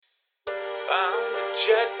found a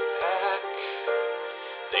jetpack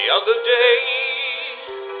the other day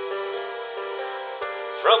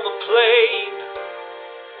from a plane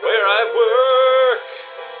where I work,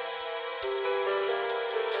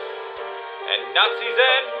 and Nazis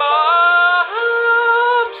and mobsters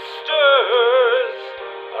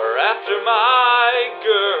are after my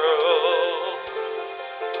girl.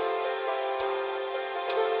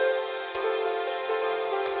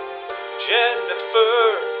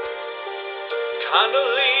 Jennifer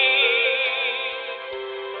Connelly,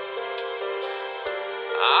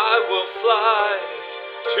 I will fly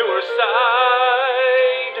to her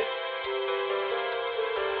side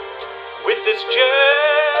with this jetpack.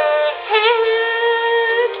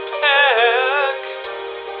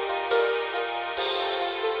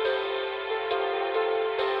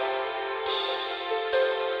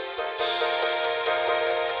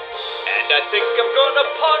 And I think I'm gonna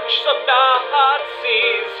punch some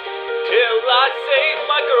Nazis till I save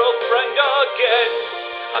my girlfriend again.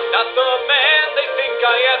 I'm not the man they think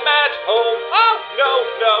I am at home. Oh, no,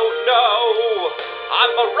 no, no.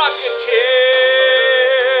 I'm a Rocketeer.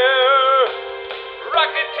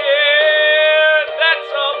 Rocketeer,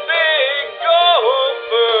 that's a big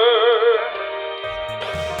gopher.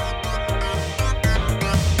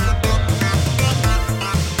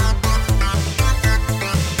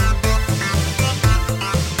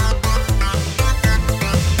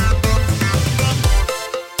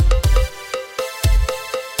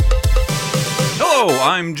 Hello,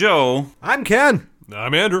 I'm Joe. I'm Ken.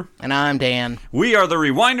 I'm Andrew. And I'm Dan. We are the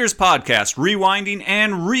Rewinders podcast, rewinding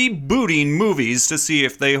and rebooting movies to see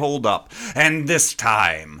if they hold up. And this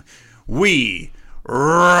time, we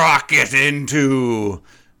rocket into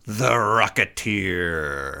the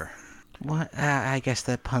Rocketeer. What? I guess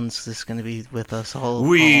that pun's just going to be with us all.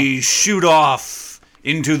 We shoot off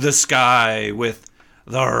into the sky with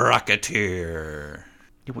the Rocketeer.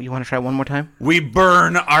 You want to try one more time? We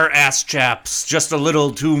burn our ass chaps just a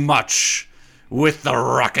little too much with the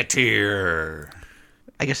Rocketeer.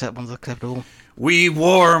 I guess that one's acceptable. We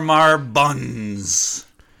warm our buns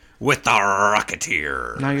with the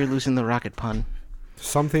Rocketeer. Now you're losing the rocket pun.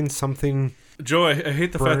 Something. Joe, I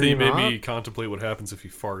hate the fact that you made Burn me contemplate what happens if he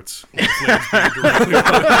farts.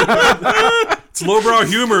 It's lowbrow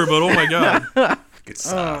humor, but oh my god.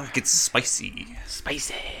 Gets spicy.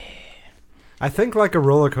 Spicy. I think like a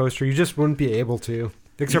roller coaster, you just wouldn't be able to.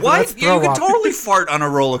 Except for that's What? Yeah, you throw can up. totally fart on a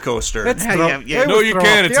roller coaster. That's Yeah, throw- yeah, yeah. it No, would you throw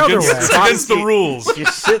can't. up It's the other against, way. against the rules. You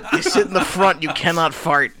sit in the front. You cannot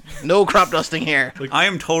fart. No crop dusting here. I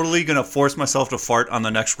am totally going to force myself to fart on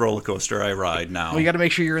the next roller coaster I ride now. Well, you got to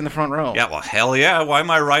make sure you're in the front row. Yeah, well, hell yeah. Why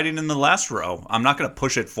am I riding in the last row? I'm not going to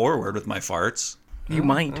push it forward with my farts. You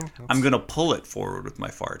might. I'm going to pull it forward with my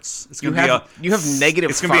farts. It's You going to be have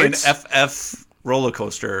negative It's going to be an farts? FF roller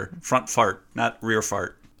coaster, front fart, not rear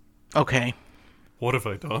fart. Okay. What have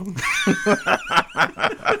I done?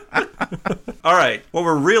 All right, what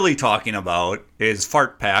we're really talking about is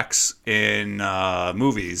fart packs in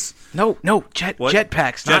movies. No,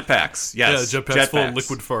 jetpacks. not- Jetpacks, Yeah, yes. jetpacks full of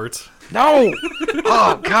liquid farts. No.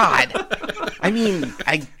 Oh God. I mean,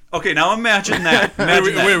 Okay, now imagine that.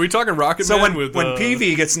 Imagine that. Wait, are we talking Rocket So Man when with...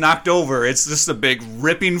 PV gets knocked over, it's just a big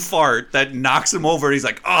ripping fart that knocks him over. And he's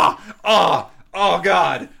like, oh,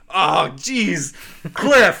 God. Oh, jeez.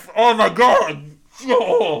 Cliff. Oh, my God.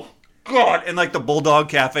 Oh, God. And like the Bulldog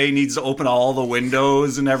Cafe needs to open all the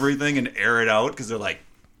windows and everything and air it out because they're like,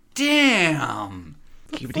 damn.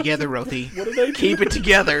 keep it together, Rothy. What did I do? Keep it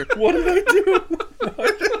together. What did I do? Why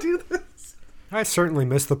did I do this? I certainly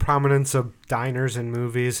miss the prominence of diners in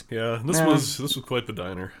movies. Yeah, this was quite the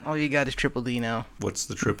diner. All you got is Triple D now. What's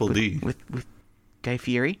the triple D? With Guy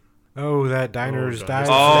Fieri. Oh, that diners, dives.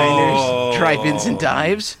 Oh. Diners, drive-ins, and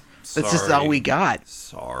dives. That's just all we got.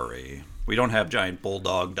 Sorry. We don't have giant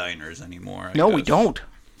Bulldog diners anymore. I No, we guess. don't.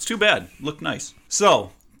 It's too bad. Look nice.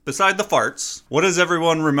 So, beside the farts, what does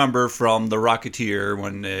everyone remember from The Rocketeer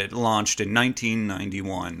when it launched in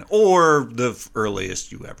 1991? Or the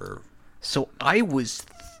earliest you ever... So I was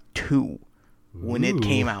 2 when it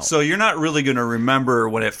came out. So you're not really going to remember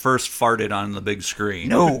when it first farted on the big screen.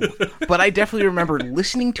 No, but I definitely remember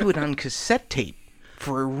listening to it on cassette tape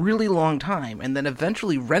for a really long time and then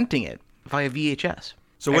eventually renting it via VHS.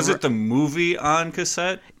 So was it the movie on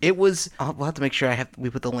cassette? It was... we'll have to make sure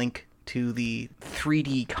we put the link to the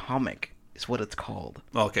 3D comic is what it's called.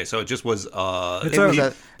 Okay, so it just was,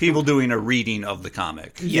 people doing a reading of the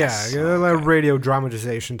comic. Yes. Yeah, a radio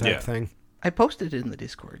dramatization type thing. I posted it in the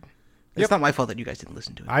Discord. It's not my fault that you guys didn't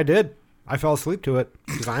listen to it. I did. I fell asleep to it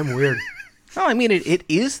because I'm weird. No, I mean, it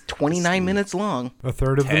is 29 minutes long. A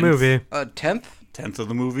third of the Tenth. movie. A tenth? 10th of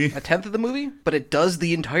the movie. a tenth of the movie, but it does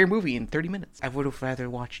the entire movie in 30 minutes. I would have rather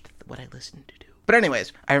watched what I listened to do. But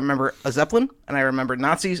anyways, I remember a Zeppelin, and I remember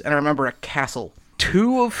Nazis, and I remember a castle.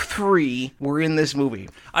 2 of 3 were in this movie.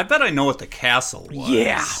 I bet I know what the castle was.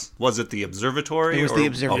 Yeah. Was it the observatory? It was the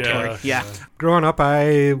observatory. Okay. Yeah. Growing up,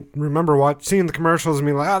 I remember seeing the commercials and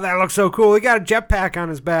being like, "Oh, that looks so cool! He got a jetpack on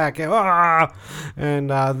his back!" Ah!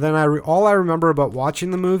 And then all I remember about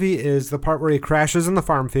watching the movie is the part where he crashes in the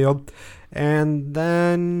farm field, and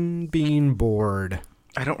then being bored.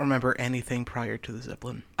 I don't remember anything prior to the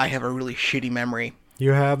Zeppelin. I have a really shitty memory.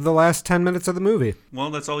 You have the last 10 minutes of the movie. Well,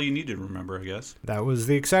 that's all you need to remember, I guess. That was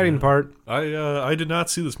the exciting part. I did not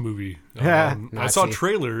see this movie. Yeah, I saw Nazi.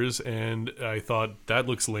 trailers and I thought that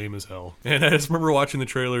looks lame as hell. And I just remember watching the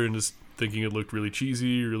trailer and just thinking it looked really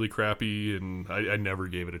cheesy, really crappy, and I never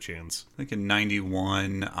gave it a chance. I think in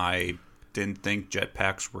 91, I didn't think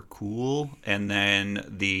jetpacks were cool. And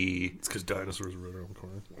then It's because dinosaurs were around the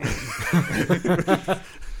corner.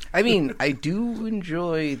 I mean, I do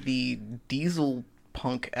enjoy the diesel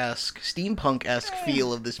punk-esque, steampunk-esque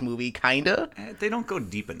feel of this movie, kinda. they don't go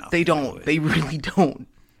deep enough. They into don't. it. They really don't.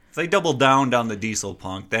 If they doubled down on the diesel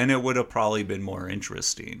punk, then it would have probably been more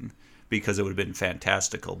interesting because it would have been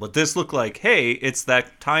fantastical. But this looked like, hey, it's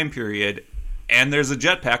that time period and there's a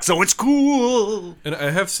jetpack, so it's cool. And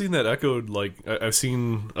I have seen that echoed, like, I've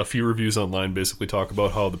seen a few reviews online basically talk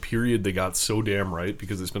about how the period they got so damn right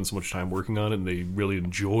because they spent so much time working on it and they really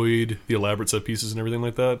enjoyed the elaborate set pieces and everything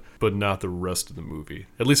like that, but not the rest of the movie.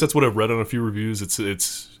 At least that's what I've read on a few reviews. It's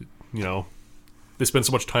you know, they spend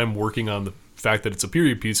so much time working on the fact that it's a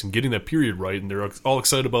period piece and getting that period right, and they're all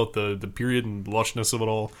excited about the period and lushness of it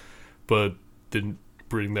all, but didn't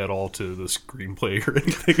bring that all to the screenplay or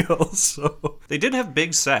anything else. So They did have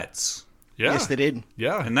big sets. yeah, Yes, they did.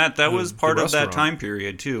 Yeah, And that was The part of that restaurant. time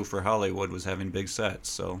period, too, for Hollywood, was having big sets.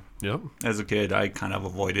 So Yep. as a kid, I kind of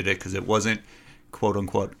avoided it because it wasn't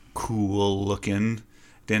quote-unquote cool looking.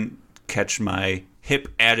 Didn't catch my hip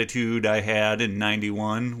attitude I had in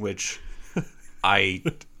 91, which I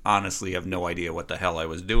honestly have no idea what the hell I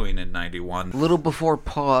was doing in 91. A little before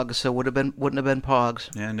Pogs, so wouldn't have been Pogs.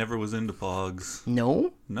 Yeah, I never was into Pogs.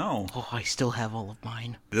 No? No. Oh, I still have all of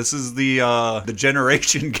mine. This is the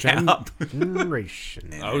generation gap.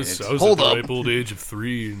 Generation. I was Hold at the up. ripe old age of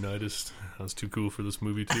 3, and I was too cool for this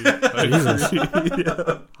movie too.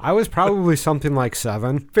 I was probably something like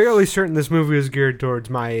 7. Fairly certain this movie was geared towards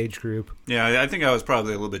my age group. Yeah, I think I was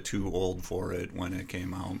probably a little bit too old for it when it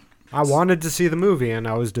came out. I wanted to see the movie, and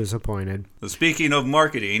I was disappointed. So speaking of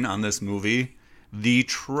marketing on this movie, the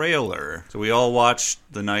trailer. So we all watched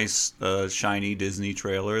the nice, shiny Disney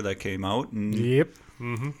trailer that came out. And, Yep.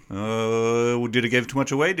 did it give too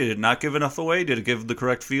much away? Did it not give enough away? Did it give the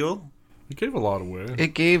correct feel? It gave a lot away.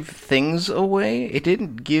 It gave things away. It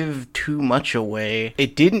didn't give too much away.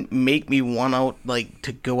 It didn't make me want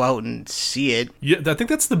to go out and see it. Yeah, I think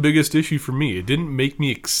that's the biggest issue for me. It didn't make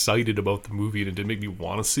me excited about the movie, and it didn't make me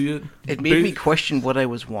want to see it. It made me question what I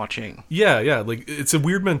was watching. Yeah, like, it's a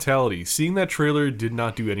weird mentality. Seeing that trailer did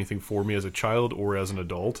not do anything for me as a child or as an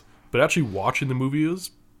adult, but actually watching the movie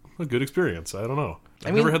is a good experience. I don't know.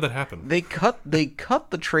 I've never had that happen. They cut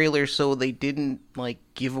the trailer so they didn't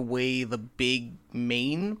give away the big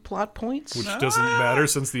main plot points. Which doesn't matter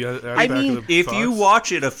since the I mean, of the If Fox. you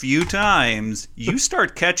watch it a few times, you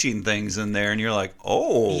start catching things in there, and you're like,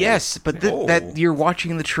 oh. Yes, but that you're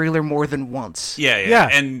watching the trailer more than once. Yeah,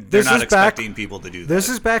 and they're This not is back- expecting people to do that. This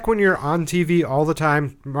is back when you're on TV all the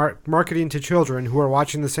time, marketing to children who are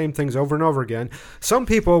watching the same things over and over again. Some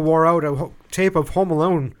people wore out a tape of Home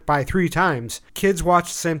Alone by 3 times. Kids watch the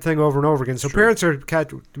same thing over and over again. So parents are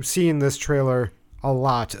seeing this trailer a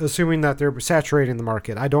lot, assuming that they're saturating the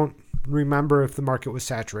market. I don't remember if the market was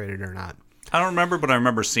saturated or not. I don't remember, but I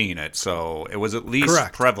remember seeing it, so it was at least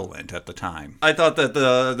Correct. prevalent at the time. I thought that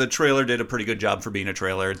the trailer did a pretty good job for being a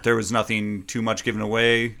trailer. There was nothing too much given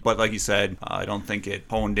away, but like you said, I don't think it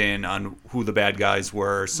honed in on who the bad guys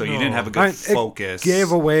were, so you didn't have a good focus. It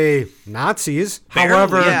gave away Nazis. Barely.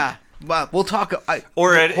 However, Yeah, well, we'll talk.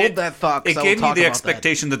 Hold that thought. 'Cause It I gave will me talk the about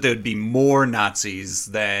expectation that there'd be more Nazis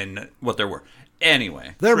than what there were.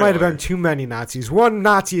 Anyway, there might have trailer. been too many Nazis. One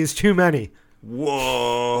Nazi is too many.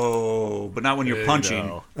 Whoa! But not when you're punching.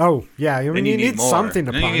 No. Oh, yeah. I mean, Then you need more. something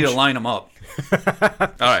to then punch. you need to line them up. All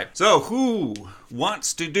right. So who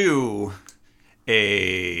wants to do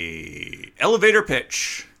a elevator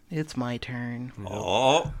pitch? that. It's my turn. Oh,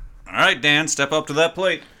 all right, Dan, step up to that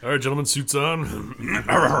plate. All right, gentlemen, suits on.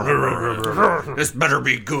 This better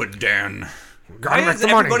be good, Dan. Gotta Why make is the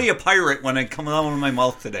money. everybody a pirate when I come out of my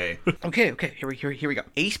mouth today? Okay, here we go.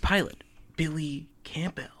 Ace pilot Billy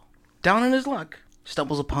Campbell, down on his luck,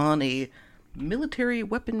 stumbles upon a military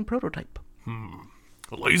weapon prototype.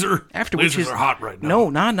 A laser? After Lasers which is are hot right now.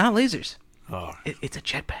 No, not lasers. Oh. It's a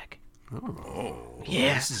jetpack. Oh,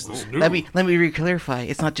 yeah. This is new. Let me re-clarify.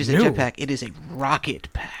 It's not just a New. jetpack. It is a rocket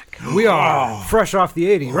pack. We are fresh off the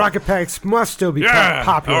 80s. Rocket packs must still be Yeah.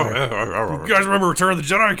 popular. Oh, you guys remember Return of the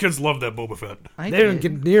Jedi? Kids loved that Boba Fett. I They did. didn't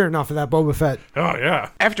get near enough of that Boba Fett. Oh, yeah.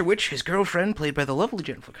 After which, his girlfriend, played by the lovely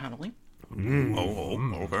Jennifer Connelly,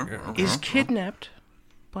 Okay. is kidnapped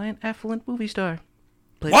by an affluent movie star,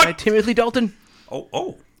 played What? by Timothy Dalton. We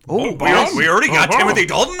already got Timothy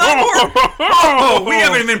Dalton on board? Oh, we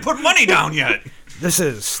haven't even put money down yet. This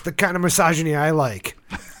is the kind of misogyny I like.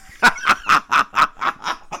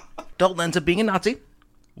 Dalton ends up being a Nazi.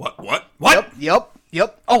 What?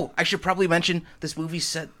 Yep. Oh, I should probably mention this movie's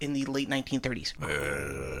set in the late 1930s.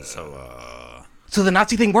 So the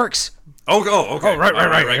Nazi thing works. Okay. Oh,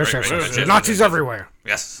 right. Yes. Nazis everywhere.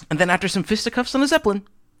 Yes. And then after some fisticuffs on a Zeppelin,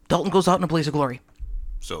 Dalton goes out in a blaze of glory.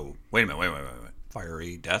 So, wait a minute.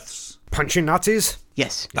 Fiery deaths? Punching Nazis?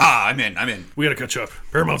 Yes. I'm in. We gotta catch up.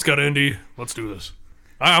 Paramount's got Indy. Let's do this.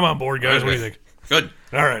 I'm on board, guys. What do you think? Good.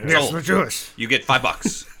 All right. Yes, let's do this. You get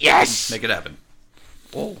 $5. Yes! Make it happen.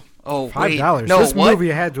 Oh, wait. $5. No, This what? movie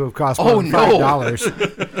had to have cost more than no.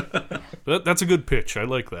 $5. That's a good pitch. I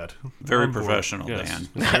like that. Very On board. professional, Yes, Dan.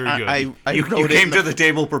 it's very good. I You wrote came it. to the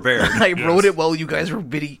table prepared. I wrote it while you guys were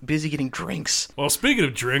busy getting drinks. Well, speaking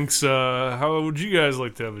of drinks, how would you guys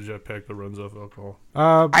like to have a jetpack that runs off alcohol?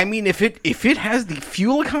 I mean, if it has the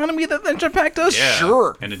fuel economy that jetpack does, Yeah.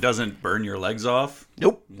 sure. And it doesn't burn your legs off?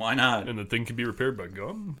 Nope. Why not? And the thing can be repaired by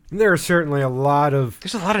gum? There are certainly a lot of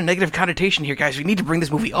There's a lot of negative connotation here, guys. We need to bring this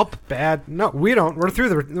movie up. bad. No, we don't. We're through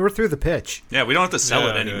the pitch. Yeah, we don't have to sell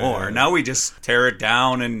it Yeah, anymore. yeah. Now we just tear it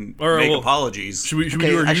down and All right, make well, apologies. Should we Okay,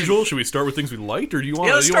 do our I should- usual? Should we start with things we liked, or do you want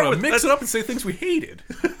Yeah, let's to start with- mix it up and say things we hated?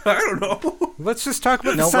 I don't know. Let's just talk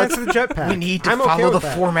about No, the science let's- of the jetpack. We need to I'm okay follow with the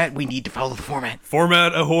that. format. We need to follow the format.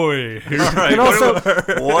 Format ahoy! All right, And also,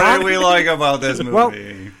 what do we like about this movie? well,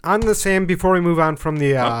 on the same, before we move on from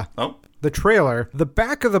the oh, the trailer, the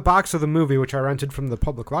back of the box of the movie, which I rented from the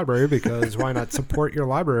public library because why not support your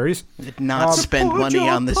libraries, Did not spend money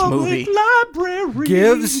on this movie.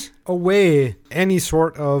 gives away any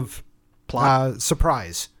sort of Plot.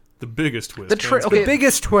 surprise. The biggest twist. The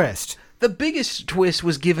biggest twist. The biggest twist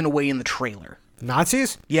was given away in the trailer.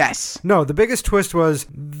 Nazis? Yes. No, the biggest twist was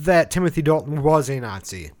that Timothy Dalton was a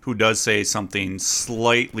Nazi. who does say something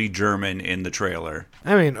slightly German in the trailer.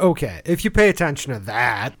 I mean, okay, if you pay attention to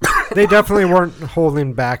that, they definitely weren't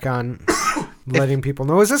holding back on letting people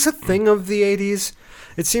know. Is this a thing of the 80s?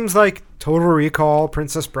 It seems like Total Recall,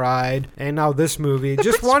 Princess Bride, and now this movie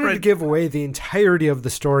just wanted to give away the entirety of the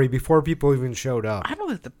story before people even showed up. I don't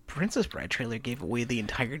know that the Princess Bride trailer gave away the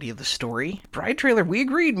entirety of the story. Bride trailer, we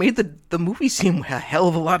agreed, made the movie seem a hell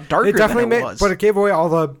of a lot darker It definitely than it made, was. but it gave away all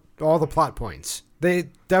the plot points. They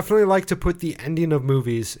definitely like to put the ending of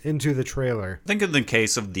movies into the trailer. Think in the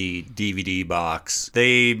case of the DVD box,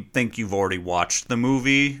 they think you've already watched the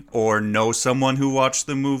movie or know someone who watched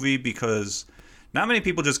the movie because not many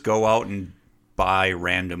people just go out and buy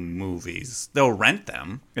random movies. They'll rent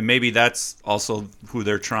them. And maybe that's also who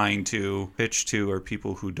they're trying to pitch to, are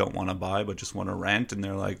people who don't want to buy but just want to rent. And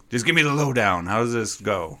they're like, just give me the lowdown. How does this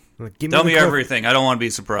go? Like, give Tell the me cliff- everything. I don't want to be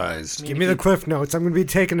surprised. Give me the cliff notes. I'm going to be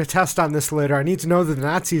taking a test on this later. I need to know who the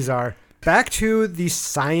Nazis are. Back to the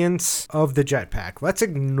science of the jetpack. Let's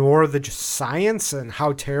ignore the science and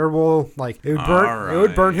how terrible, like, it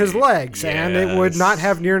would burn his legs, and it would not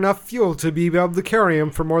have near enough fuel to be able to carry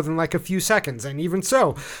him for more than like a few seconds. And even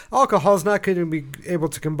so, alcohol's not going to be able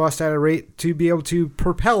to combust at a rate to be able to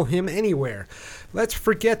propel him anywhere. Let's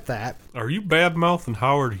forget that. Are you bad-mouthing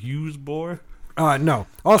Howard Hughes, boy? No.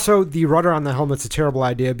 Also, the rudder on the helmet's a terrible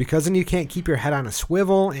idea because then you can't keep your head on a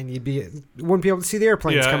swivel and wouldn't be able to see the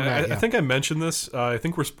airplanes coming at you. I think I mentioned this. I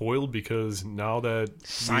think we're spoiled because now that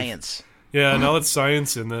Science. now that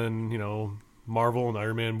science and then Marvel and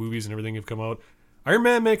Iron Man movies and everything have come out. Iron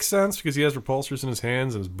Man makes sense because he has repulsors in his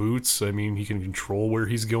hands and his boots. I mean, he can control where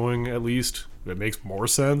he's going at least. It makes more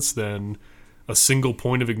sense than a single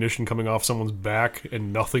point of ignition coming off someone's back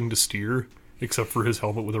and nothing to steer. Except for his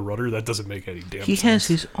helmet with a rudder. That doesn't make any damn sense. He has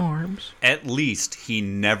his arms. At least he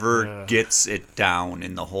never gets it down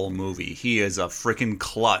in the whole movie. He is a freaking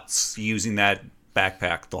klutz using that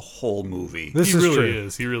backpack the whole movie, This He is really true.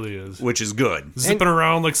 is. He really is. which is good. Zipping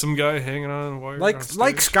around like some guy hanging on a wire. Like on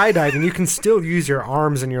stage. skydiving, you can still use your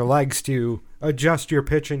arms and your legs to adjust your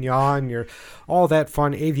pitch and yaw and all that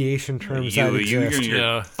fun aviation terms that exist. Your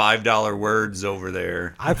Yeah. $5 words over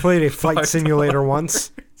there. I played a flight simulator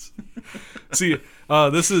once. See,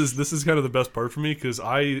 This is kind of the best part for me because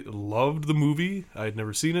I loved the movie. I had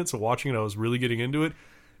never seen it, so watching it, I was really getting into it.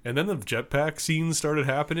 And then the jetpack scenes started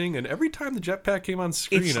happening, and every time the jetpack came on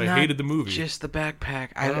screen, I hated the movie. Just the backpack.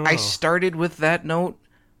 I started with that note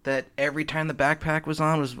that every time the backpack was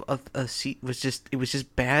on was it was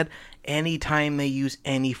just bad. Anytime they use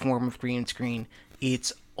any form of green screen,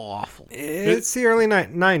 it's awful. It's the early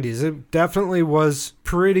 90s. It definitely was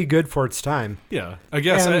pretty good for its time. Yeah, I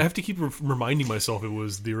guess I have to keep reminding myself it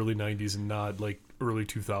was the early 90s and not like early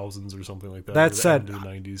 2000s or something like that. That said, the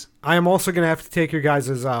 90s. I am also going to have to take your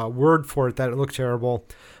guys' word for it that it looked terrible.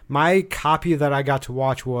 My copy that I got to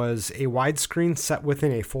watch was a widescreen set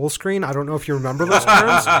within a full screen. I don't know if you remember those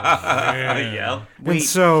terms. Yeah. And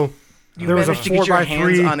so there was a 4x3 to get your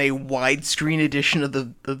hands on a widescreen edition of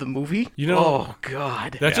the movie. You know, oh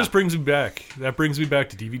god, that just brings me back. That brings me back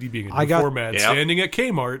to DVD being a new format. Yep. Standing at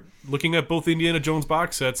Kmart, looking at both Indiana Jones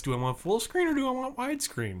box sets. Do I want full screen or do I want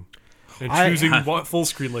widescreen? And choosing full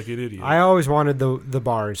screen like an idiot. I always wanted the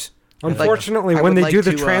bars. Unfortunately, when they do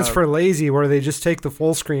the transfer lazy, where they just take the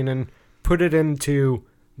full screen and put it into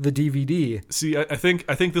the DVD. See, I think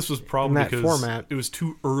this was probably because format. It was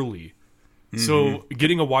too early. Mm-hmm. So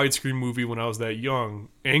getting a widescreen movie when I was that young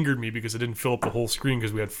angered me because it didn't fill up the whole screen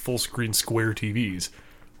because we had full screen square TVs.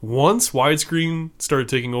 Once widescreen started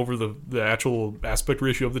taking over the actual aspect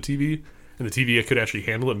ratio of the TV, and the TV could actually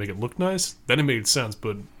handle it and make it look nice, then it made sense.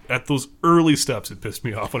 But at those early steps, it pissed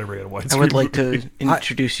me off whenever I had a widescreen. I would like to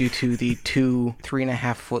introduce you to the 2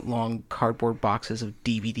 3.5 foot long cardboard boxes of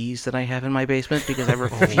DVDs that I have in my basement because I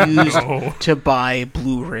refuse to buy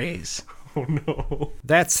Blu-rays. Oh no.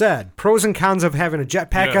 That said, pros and cons of having a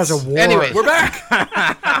jetpack as a war. Anyway, we're back.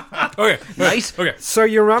 Okay. Nice. Okay. So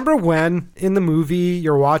you remember when in the movie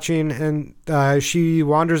you're watching and she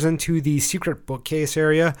wanders into the secret bookcase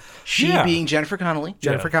area? She being Jennifer Connelly.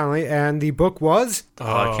 Connelly, and the book was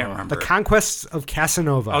I can't remember. The Conquest of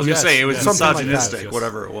Casanova. I was gonna say it was something misogynistic, like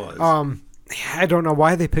whatever it was. I don't know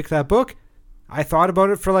why they picked that book. I thought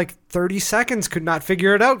about it for like 30 seconds, could not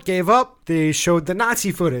figure it out, gave up. They showed the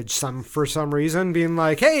Nazi footage for some reason, being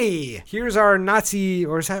like, hey, here's our Nazi,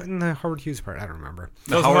 or is that in the Howard Hughes part? I don't remember.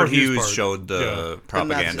 The Howard Hughes showed the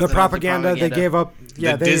propaganda. The propaganda, they gave up.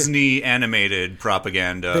 Yeah, the Disney animated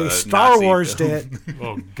propaganda. They Star Wars'd it.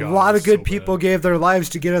 Oh, God. A lot of good people gave their lives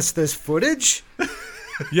to get us this footage.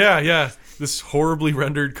 Yeah. This horribly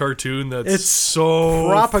rendered cartoon that's it's so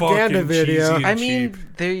propaganda video. I mean,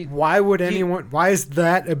 why would anyone? Why is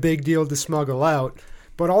that a big deal to smuggle out?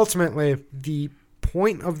 But ultimately, the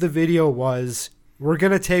point of the video was we're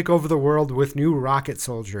gonna take over the world with new rocket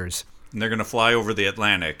soldiers. And they're going to fly over the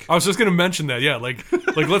Atlantic. I was just going to mention that, yeah. Like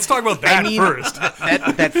let's talk about that first.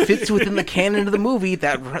 That fits within the canon of the movie.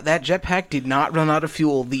 That jetpack did not run out of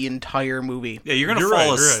fuel the entire movie. Yeah, you're going to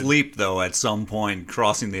fall asleep, though, at some point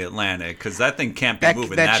crossing the Atlantic, because that thing can't be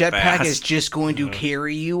moving that fast. That jetpack is just going to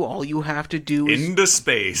carry you. All you have to do is... into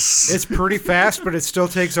space. It's pretty fast, but it still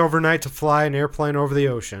takes overnight to fly an airplane over the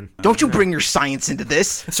ocean. Don't you bring your science into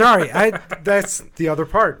this. Sorry, that's the other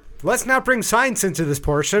part. Let's not bring science into this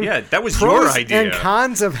portion. Yeah, that was Pros your idea. And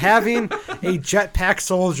cons of having a jetpack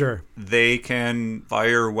soldier. They can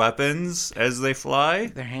fire weapons as they fly.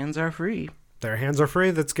 Their hands are free. Their hands are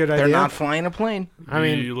free. That's a good idea. They're not flying a plane. I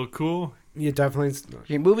mean, you look cool. You definitely...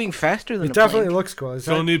 You're moving faster than it definitely looks cool.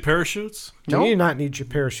 Don't need parachutes? No. You do not need your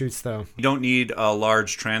parachutes, though. You don't need a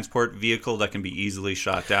large transport vehicle that can be easily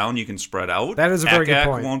shot down. You can spread out. That is a very good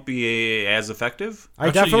point. Won't be as effective. I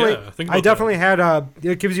definitely had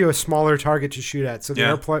it gives you a smaller target to shoot at, so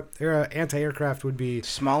the anti-aircraft would be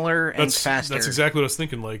smaller and faster. That's exactly what I was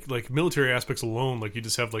thinking. Like military aspects alone, like you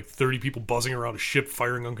just have like 30 people buzzing around a ship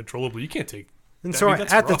firing uncontrollably. You can't take... And so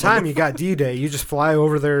at the time, you got D-Day. You just fly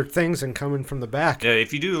over their things and come in from the back. Yeah,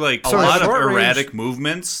 if you do like a lot of erratic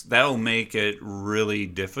movements, that'll make it really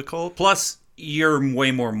difficult. Plus, you're way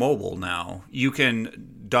more mobile now. You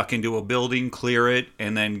can duck into a building, clear it,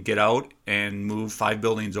 and then get out and move 5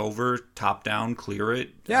 buildings over, top down, clear it.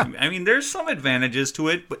 Yeah. I mean, there's some advantages to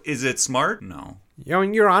it, but is it smart? No. I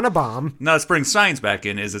mean, you're on a bomb. Now let's bring science back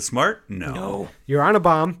in. Is it smart? No. You're on a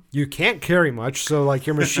bomb. You can't carry much, so like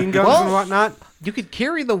your machine guns and whatnot. You could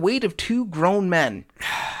carry the weight of 2 grown men.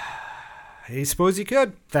 I suppose you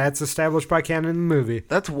could. That's established by canon in the movie.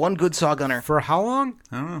 That's one good saw gunner. For how long?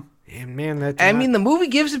 I don't know. And man, the movie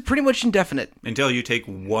gives it pretty much indefinite. Until you take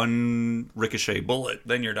one ricochet bullet,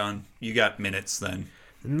 then you're done. You got minutes then.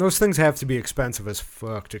 And those things have to be expensive as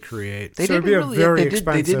fuck to create. They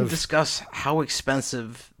didn't discuss how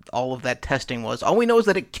expensive all of that testing was. All we know is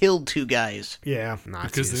that it killed 2 guys. Yeah,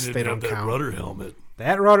 Nazis. Because they didn't have that rudder helmet.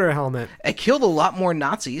 That rotor helmet. It killed a lot more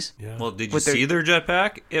Nazis. Yeah. Well, did you With their- see their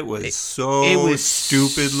jetpack? It was it was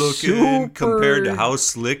stupid looking super compared to how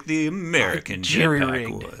slick the American jetpack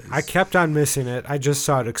jerry-rigged. was. I kept on missing it. I just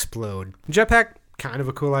saw it explode. Jetpack, kind of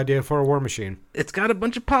a cool idea for a war machine. It's got a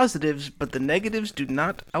bunch of positives, but the negatives do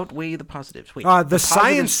not outweigh the positives. Wait, The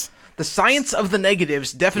science... The science of the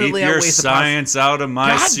negatives definitely Keep your outweighs the positives. science out of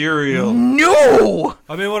my God, cereal. No!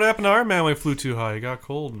 I mean, what happened to Iron Man when he flew too high? He got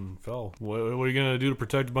cold and fell. What are you going to do to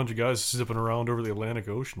protect a bunch of guys zipping around over the Atlantic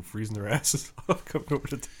Ocean, freezing their asses off? Coming over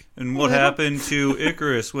to And what happened to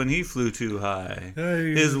Icarus when he flew too high? Yeah,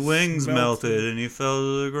 he His was wings melted. melted and he fell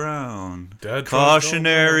to the ground. Dad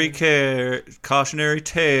Cautionary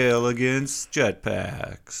tale against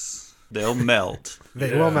jetpacks. They'll melt.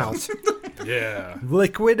 They Yeah. will melt. Yeah.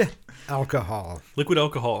 Liquid alcohol. Liquid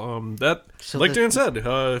alcohol. Like Dan said,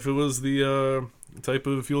 if it was the type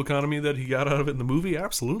of fuel economy that he got out of it in the movie,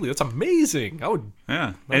 absolutely. That's amazing. I would. Yeah,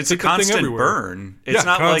 I'd and it's a take that thing constant everywhere. burn. It's Yeah,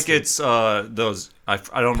 not constant. like it's those. I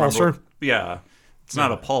don't Pulsar? remember. Yeah, it's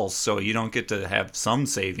not a pulse, so you don't get to have some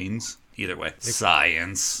savings either way.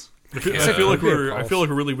 Science. I feel like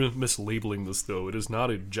we're really mislabeling this though. It is not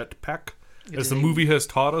a jetpack. As the movie has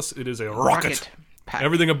taught us, it is a rocket. pack.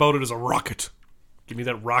 Everything about it is a rocket. Give me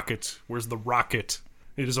that rocket. Where's the rocket?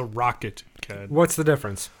 It is a rocket, Ken. What's the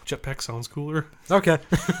difference? Jetpack sounds cooler. Okay.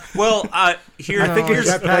 Well, here, I think a here's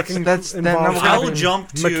jetpack that's- that involves number- I'll having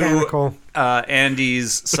jump to mechanical.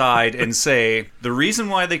 Andy's side and say the reason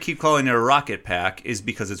why they keep calling it a rocket pack is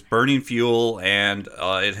because it's burning fuel and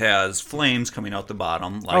it has flames coming out the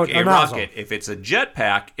bottom like a a nozzle. rocket. If it's a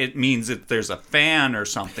jetpack, it means that there's a fan or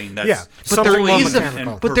something that's Yeah, But something there more is a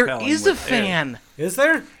mechanical. and but there propelling is a with air. fan. Is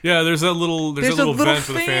there? Yeah, there's that little There's a little vent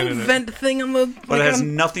with a fan in it. vent thing on the. But like it has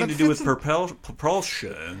on- nothing to that do with fits in-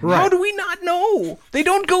 propulsion. Right. How do we not know? They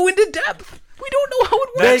don't go into depth. We don't know how it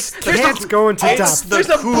They works. can't go into it's depth. the There's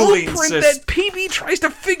a cooling blueprint system. that PB tries to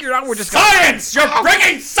figure out. We're just going, Science! You're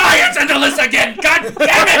bringing science into this again! God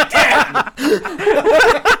damn it, Tim!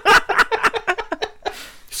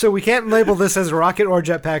 So we can't label this as a rocket or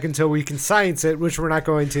jetpack until we can science it, which we're not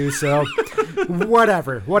going to. So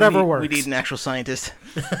whatever works. we need an actual scientist.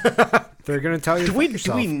 They're going to tell you. Do to we fuck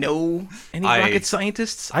yourself. know any I- rocket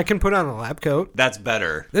scientists? I can put on a lab coat. That's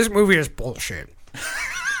better. This movie is bullshit.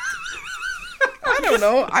 I don't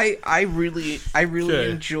know. I really Okay.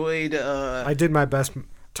 enjoyed I did my best.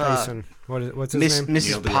 Tyson. What's his name? Mrs.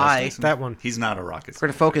 Neil deGrasse Pie. Tyson? That one. He's not a rocket We're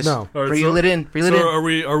to focus. No. All right, Reel it in. Reel it So in.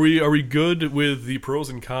 are we good with the pros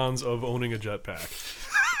and cons of owning a jetpack?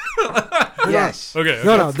 Yes. Okay.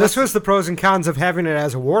 No. This was the pros and cons of having it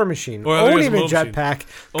as a war machine. Well, I think Owning it's a a war machine. jetpack.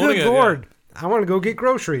 Owning Good it, lord. I want to go get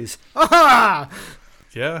groceries. Aha!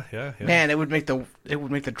 Yeah. Man, it would make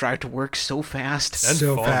the drive to work so fast. And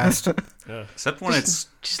So fun. fast. Except when it's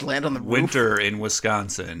Just land on the roof. winter in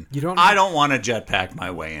Wisconsin. You I don't want to jetpack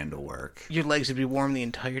my way into work. Your legs would be warm the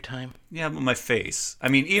entire time. Yeah, but my face. I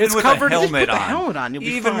mean, even It's with covered- a just helmet put the on. helmet on, you'll be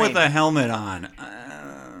even with fine. a helmet on.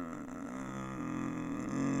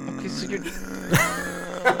 Okay, so you're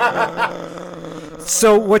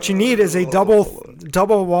So what you need is a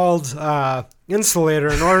double-walled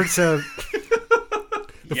insulator in order to.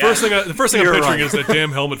 The first thing I'm You're picturing right. is that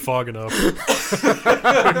damn helmet fogging up.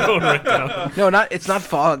 Going right down. no, it's not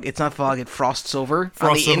fog. It's not fog. It frosts over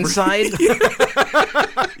Frosts on the over. inside.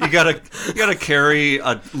 You gotta carry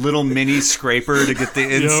a little mini scraper to get the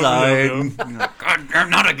inside. God damn,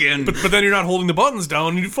 not again. But then you're not holding the buttons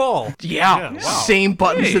down and you fall. Yeah, wow. same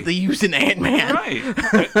buttons Hey. that they use in Ant-Man. Right.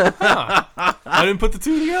 I didn't put the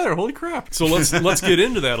two together. Holy crap! So let's get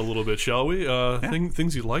into that a little bit, shall we?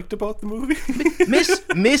 Things you liked about the movie.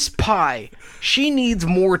 Miss Pie, she needs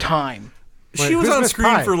more time. Wait, She was who's on Miss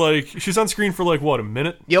screen Pie? she's on screen for like what, a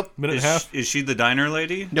minute? Yep. Minute and a half. Is she the diner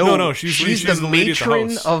lady? No, she's the the lady at the matron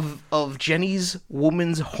house. of Jenny's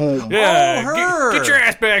woman's home. Yeah, her. Get your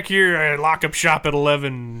ass back here! Lock up shop at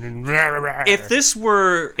 11. If this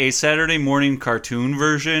were a Saturday morning cartoon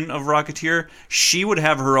version of Rocketeer, she would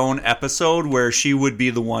have her own episode where she would be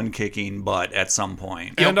the one kicking butt at some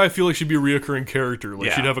point. And I feel like she'd be a reoccurring character. Like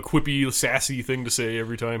Yeah. she'd have a quippy, sassy thing to say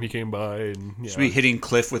every time he came by. And yeah. She'd be hitting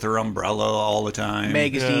Cliff with her umbrella all the time.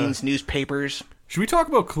 Magazines, newspapers. Should we talk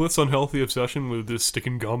about Cliff's unhealthy obsession with just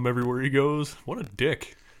sticking gum everywhere he goes? What a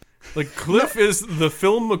dick. Like, Cliff is the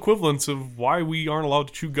film equivalence of why we aren't allowed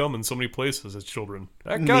to chew gum in so many places as children.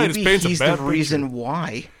 That guy just Maybe paints he's a bad the reason picture.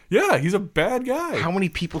 why. Yeah, he's a bad guy. How many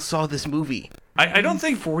people saw this movie? I don't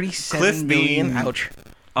think 47 Cliff million. being Ouch.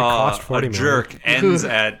 cost a 40 million. jerk ends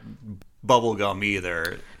at bubblegum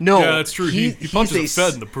either. No, Yeah, that's true. He punches he's a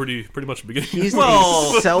Fed in the pretty much the beginning. He's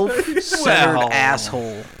Well- a self-centered Well.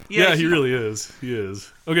 asshole. Yeah, he really is. He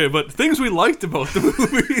is. Okay, but things we liked about the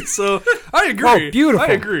movie. So I agree. Oh, beautiful.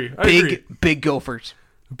 I agree. I agree. Big gophers.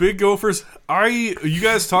 Big gophers. You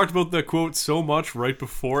guys talked about that quote so much right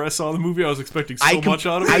before I saw the movie. I was expecting so much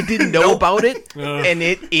out of it. I didn't know about it, and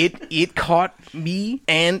it caught me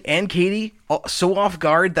and Katie so off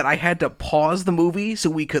guard that I had to pause the movie so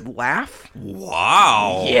we could laugh.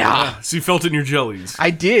 Wow. Yeah. So you felt it in your jellies. I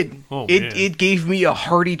did. Oh, it man. it gave me a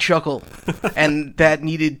hearty chuckle, and that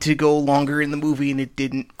needed to go longer in the movie, and it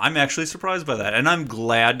didn't. I'm actually surprised by that, and I'm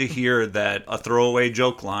glad to hear that a throwaway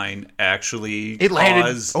joke line actually It landed.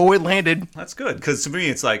 caused... Oh, it landed. That's good, because to me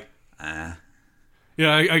it's like, Yeah,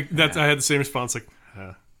 I had the same response. Like,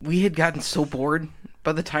 We had gotten so bored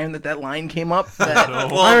by the time that line came up that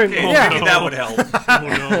well, okay, yeah. maybe that would help. oh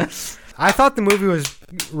no. I thought the movie was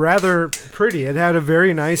rather pretty. It had a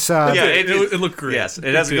very nice Yeah, It looked great. Yes,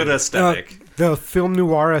 it has a good did. aesthetic. the film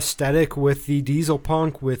noir aesthetic with the diesel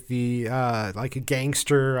punk, with the like a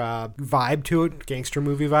gangster vibe to it, gangster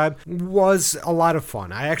movie vibe, was a lot of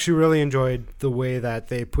fun. I actually really enjoyed the way that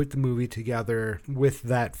they put the movie together with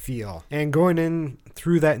that feel. And going in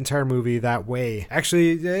through that entire movie that way,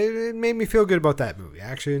 actually, it made me feel good about that movie. I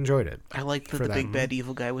actually enjoyed it. I liked that For the that big movie. bad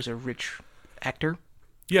evil guy was a rich actor.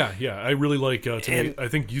 Yeah. I really like. I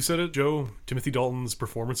think you said it, Joe. Timothy Dalton's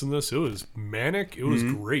performance in this. It was manic. It was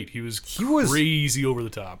great. He was crazy over the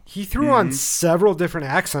top. He threw on several different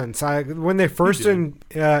accents. When they first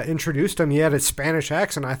introduced him, he had a Spanish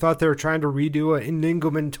accent. I thought they were trying to redo a Inigo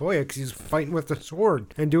Montoya because he's fighting with the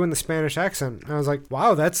sword and doing the Spanish accent. And I was like,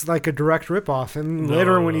 wow, that's like a direct ripoff. And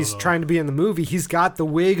later when he's trying to be in the movie, he's got the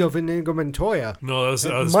wig of Inigo Montoya. No, that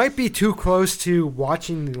It was might be too close to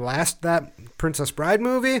watching that Princess Bride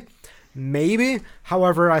movie. Maybe.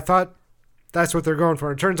 However, I thought that's what they're going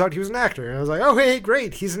for. It turns out he was an actor. And I was like, oh, hey,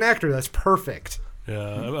 great. He's an actor. That's perfect. Yeah,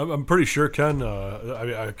 I'm pretty sure, Ken,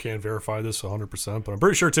 I can't verify this 100%, but I'm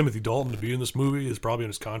pretty sure Timothy Dalton to be in this movie is probably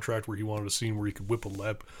in his contract where he wanted a scene where he could whip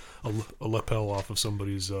a lapel off of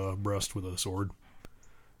somebody's breast with a sword.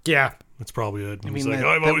 Yeah. That's probably it. And I he's mean, like, that-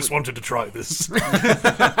 I've that always would- wanted to try this.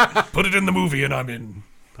 Put it in the movie and I'm in.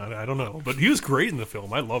 I don't know. But he was great in the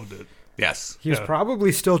film. I loved it. Yes. He was Yeah.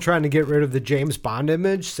 probably still trying to get rid of the James Bond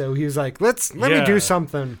image, so he was like, let me Yeah. do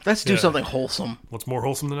something. Let's do something wholesome. What's more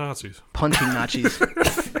wholesome than Nazis? Punching Nazis.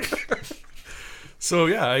 So,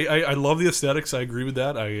 yeah, I love the aesthetics. I agree with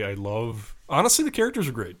that. I love... Honestly, the characters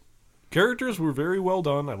are great. Characters were very well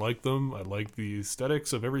done. I like them. I like the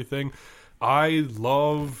aesthetics of everything. I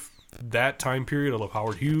love that time period. I love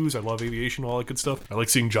Howard Hughes. I love aviation, all that good stuff. I like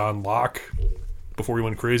seeing John Locke before he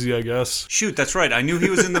went crazy, I guess. Shoot, that's right. I knew he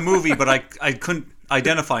was in the movie, but I couldn't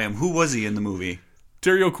identify him. Who was he in the movie?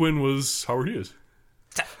 Terry O'Quinn was Howard Hughes.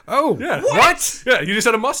 Oh, Yeah. What? Yeah, he just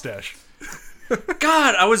had a mustache.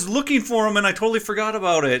 God, I was looking for him and I totally forgot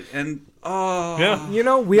about it. And Yeah. you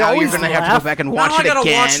know, we now you're always gonna have to laugh. go back and now watch I it gotta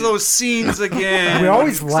again. watch those scenes again. We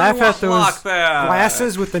always 'Cause laugh I at want those Locke back.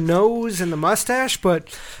 glasses with the nose and the mustache,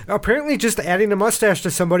 but apparently just adding a mustache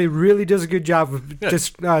to somebody really does a good job of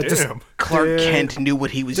just damn. Clark Kent knew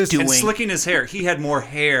what he was doing. And slicking his hair. He had more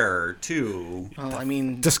hair too. Well, I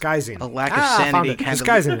mean, disguising. a lack of found sanity it.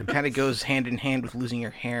 Disguising it. kind of goes hand in hand with losing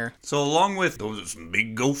your hair. So along with those are some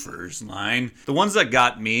big gophers line, the ones that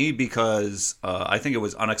got me because I think it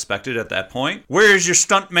was unexpected at that point. Where's your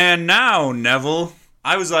stuntman now, Neville?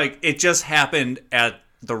 I was like, it just happened at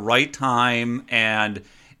the right time, and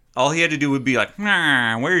all he had to do would be like,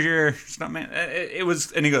 nah, where's your stuntman? It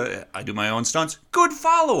was, and he goes, I do my own stunts. Good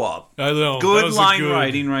follow up. I know. That Good was a line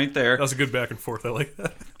writing right there. That was a good back and forth. I like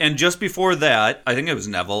that. And just before that, I think it was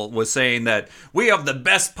Neville, was saying that we have the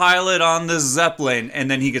best pilot on this Zeppelin,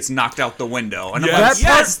 and then he gets knocked out the window. And I'm Yes. like,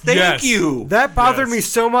 yes, thank Yes. you. That bothered Yes. me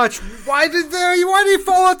so much. Why did he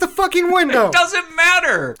fall out the fucking window? It doesn't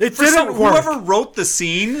matter. It For didn't work. Whoever wrote the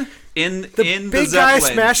scene in The the big guy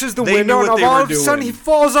Zeppelin, smashes the they window, knew and what they all were of a sudden he doing.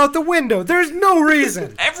 falls out the window. There's no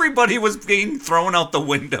reason. Everybody was being thrown out the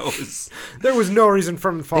windows. There was no reason for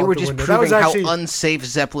him to fall They out were the just window. That proving was how actually unsafe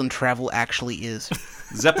Zeppelin travel actually is.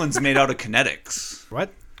 Zeppelin's made out of kinetics.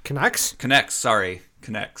 what? Connects? Connects, sorry.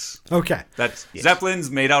 Connects. Okay. That's Zeppelin's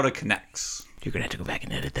made out of connects. You're gonna have to go back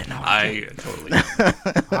and edit that now. I totally.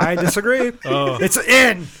 I disagree. It's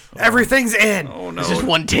in. Everything's in. Oh no. This is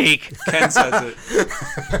one take. Ken says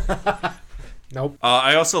it. Nope.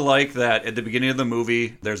 I also like that at the beginning of the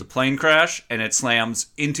movie, there's a plane crash and it slams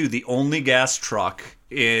into the only gas truck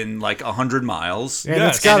in like 100 miles And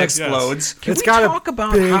Yes. it's got and a, explodes. Can it's we got talk a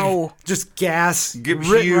about big, how just gas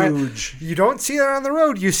Huge. You don't see that on the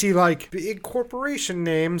road. You see like big corporation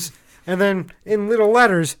names And then in little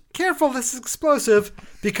letters, careful, this is explosive,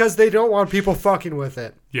 because they don't want people fucking with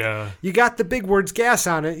it. Yeah. You got the big words gas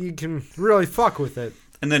on it, you can really fuck with it.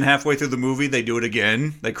 And then halfway through the movie, they do it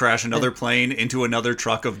again. They crash another plane into another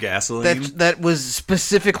truck of gasoline. That was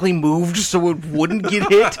specifically moved so it wouldn't get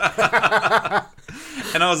hit.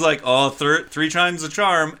 And I was like, oh, three times the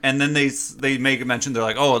charm. And then they make a mention. They're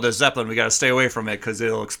like, oh, the Zeppelin, we got to stay away from it because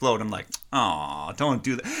it'll explode. I'm like, oh, don't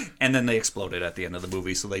do that. And then they exploded at the end of the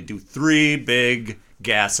movie. So they do 3 big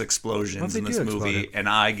gas explosions in this movie. And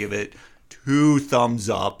I give it 2 thumbs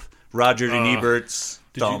up. Roger Ebert's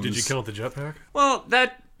thumbs. Did you count the jetpack? Well,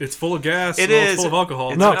 It's full of gas. It It's is. full of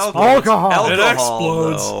alcohol. No, it's alcohol. It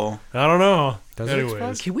explodes. Though. I don't know. Does it Anyways,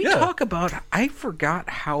 explode? Can we talk about... I forgot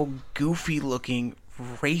how goofy-looking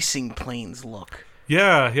racing planes look.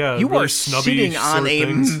 Yeah. You really are snubby sitting sort on of a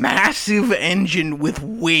things. massive engine with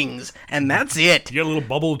wings, and that's it. You got a little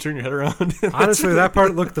bubble to turn your head around. Honestly, that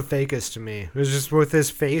part looked the fakest to me. It was just with his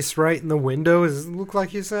face right in the window. It looked like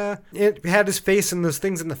he's it had his face in those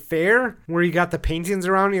things in the fair where you got the paintings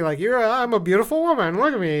around. You're like, I'm a beautiful woman.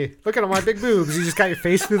 Look at me. Look at all my big boobs. You just got your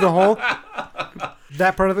face through the hole.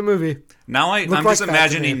 That part of the movie. Now I'm like just that to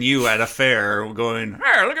imagining me. you at a fair going,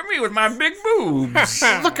 hey, look at me with my big boobs.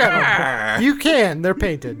 Look at them. You can. They're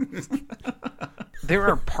painted. There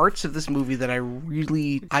are parts of this movie that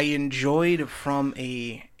I enjoyed from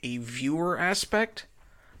a viewer aspect,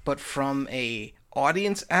 but from a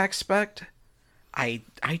audience aspect, I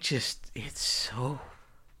just, it's so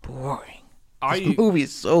boring. This movie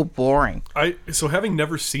is so boring. So having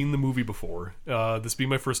never seen the movie before, this being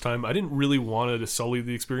my first time, I didn't really want to sully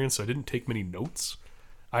the experience, so I didn't take many notes.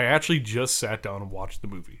 I actually just sat down and watched the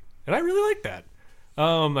movie, and I really liked that.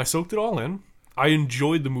 I soaked it all in. I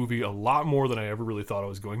enjoyed the movie a lot more than I ever really thought I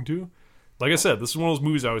was going to. Like I said, this is one of those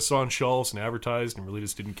movies I always saw on shelves and advertised and really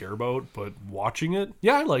just didn't care about, but watching it,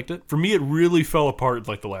 yeah, I liked it. For me, it really fell apart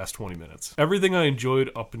like the last 20 minutes. Everything I enjoyed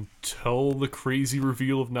up until the crazy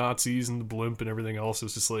reveal of Nazis and the blimp and everything else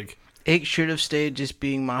is just like... It should have stayed just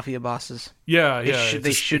being mafia bosses. Yeah,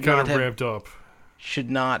 They should kind not of have ramped up. Should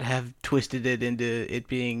not have twisted it into it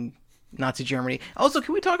being Nazi Germany. Also,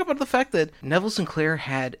 can we talk about the fact that Neville Sinclair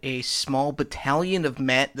had a small battalion of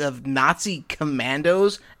Nazi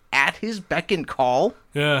commandos at his beck and call?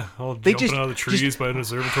 Yeah, all They jumping just- out of the trees just- by an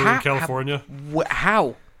observatory in California.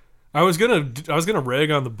 How? I was gonna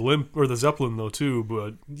rag on the blimp or the Zeppelin though too,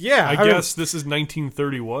 but Yeah. I guess this is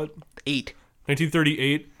 1930 what? 8.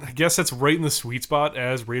 1938. I guess that's right in the sweet spot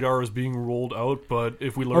as radar was being rolled out. But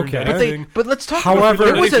if we learned Okay. anything, But let's talk However-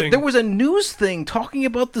 about Anything. there was a news thing talking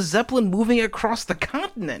about the Zeppelin moving across the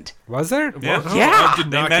continent. Was there? Yeah. Yeah. I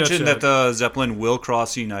did They not catch mentioned that the Zeppelin will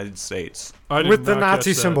cross the United States I did With the not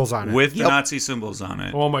Nazi catch that. symbols on it. with the Nazi symbols on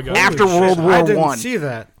it. Oh my god! After Holy World shit. War I didn't One. see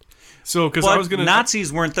that. So because I But was gonna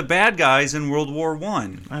Nazis weren't the bad guys in World War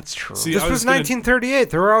One. That's true. See, This I was gonna- 1938.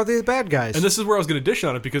 There were all the bad guys. and this is where I was going to dish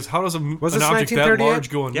on it because how does an Was this object that 1938? large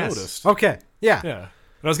go unnoticed? Okay. Yeah. Yeah.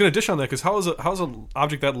 And I was going to dish on that because how's an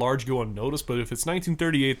object that large go unnoticed? But if it's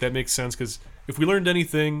 1938, that makes sense because if we learned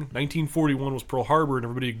anything, 1941 was Pearl Harbor and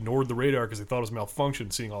everybody ignored the radar because they thought it was malfunction,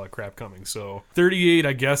 seeing all that crap coming. So 38,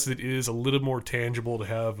 I guess it is a little more tangible to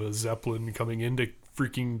have a Zeppelin coming into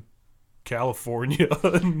freaking California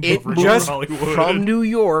and It over just Hollywood. From New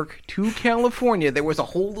York to California, there was a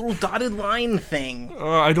whole little dotted line thing.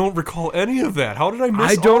 I don't recall any of that. How did I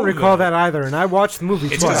miss I don't all of recall that either, and I watched the movie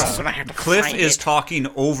It's twice. just- But I had to Cliff find is it. talking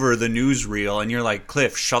over the newsreel, and you're like,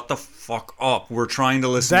 Cliff, shut the fuck up. We're trying to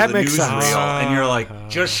listen That to the makes newsreel. sense. And you're like,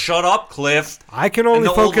 just shut up, Cliff. I can And only the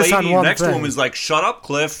old focus lady on one next to thing. him is like, shut up,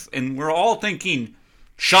 Cliff. And we're all thinking,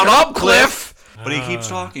 shut up, Cliff. But he keeps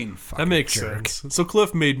talking. That makes jerk. sense. So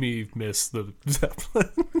Cliff made me miss the Zeppelin.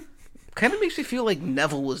 Kind of makes me feel like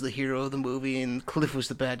Neville was the hero of the movie and Cliff was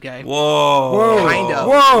the bad guy. Whoa. Kind of.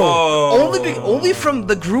 Whoa! Only from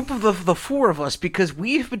the group of the four of us, because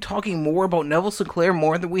we've been talking more about Neville Sinclair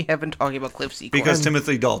more than we have been talking about Cliff Sequel. Because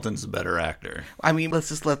Timothy Dalton's a better actor. I mean, let's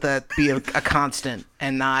just let that be a constant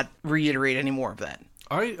and not reiterate any more of that.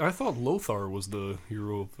 I thought Lothar was the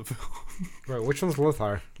hero of the film. Wait, which one's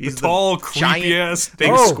Lothar? He's the Tall, creepy giant- ass big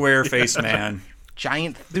Oh. square-faced man.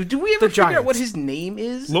 Giant. Do we ever The figure out Giants. what his name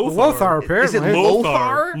is? Lothar, Is apparently. it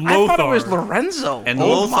Lothar? Lothar. I thought it was Lothar. Lorenzo. And oh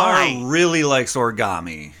Lothar my. really likes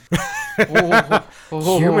origami.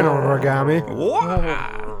 Human origami.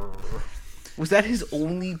 Was that his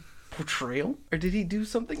only portrayal, or did he do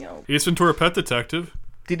something else? Ace Ventura Pet Detective.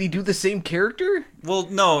 Did he do the same character? Well,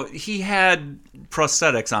 no, he had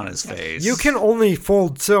prosthetics on his face. You can only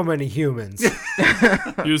fold so many humans.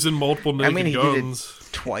 Using multiple naked mean, he did it. guns.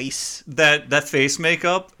 twice. That face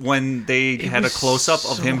makeup when they had a was close up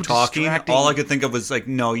of so him talking, distracting. all I could think of was like,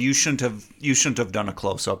 no, you shouldn't have done a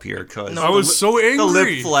close up here because No, I was so angry. the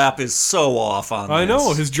lip flap is so off on I this.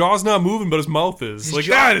 know his jaw's not moving, but his mouth is.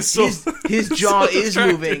 That is so. His jaw so is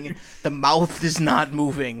distracting. moving. The mouth is not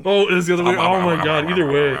moving. Oh, it is the other way. Oh my god! Either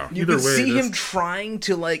way, You either can way, see that's- him trying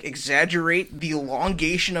to like exaggerate the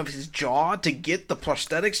elongation of his jaw to get the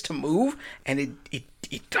prosthetics to move, and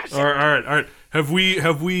it doesn't. All right. Have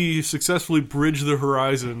we successfully bridged the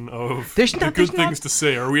horizon of There's the not- good there's not- things to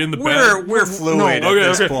say? Are we in the bad? We're fluid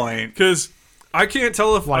at this point. Because I can't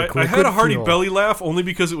tell if Like I had liquid a hearty fuel. belly laugh only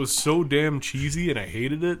because it was so damn cheesy and I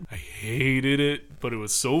hated it. I hated it, but it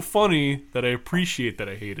was so funny that I appreciate that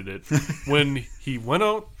I hated it. When he went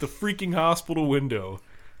out the freaking hospital window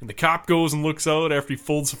and the cop goes and looks out after he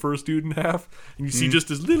folds the first dude in half, and you see just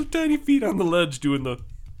his little tiny feet on the ledge doing the.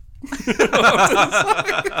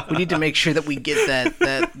 We need to make sure that we get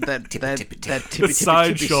that tippy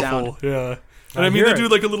Side tippy shuffle, sound. yeah. And I mean, hear they it. do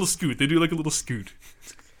like a little scoot. They do like a little scoot.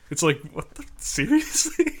 It's like, what the?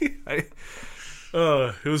 Seriously?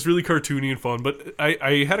 It was really cartoony and fun. But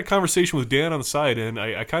I had a conversation with Dan on the side, and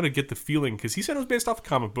I kind of get the feeling, because he said it was based off a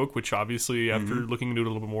comic book, which obviously, after looking into it a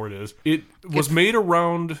little bit more, it is. It was made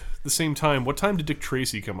around the same time. What time did Dick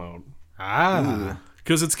Tracy come out?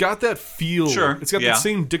 Because it's got that feel. Sure, It's got yeah. that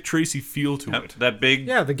same Dick Tracy feel to it. That big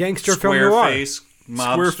Yeah, the gangster film square noir. face Square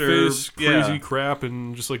mobster, face, crazy yeah. crap,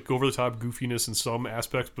 and just like over the top goofiness in some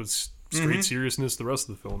aspects, but straight seriousness the rest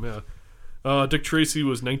of the film. Yeah, Dick Tracy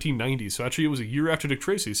was 1990, so actually it was a year after Dick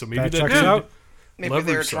Tracy. So maybe That that checks did out. Maybe they were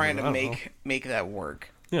leverage some trying of to it, I don't make that work.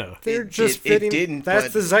 Yeah, They're It just did- it fitting. didn't, That's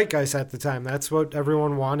but- the zeitgeist at the time. That's what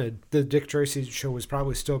everyone wanted. The Dick Tracy show was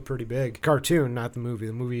probably still pretty big. Cartoon, not the movie.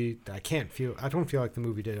 The movie, I don't feel like the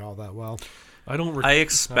movie did all that well. I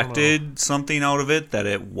expected something out of it that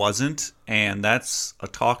it wasn't, and that's a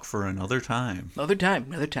talk for another time. Another time.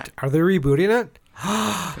 Are they rebooting it?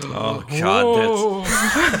 Oh God,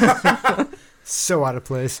 So out of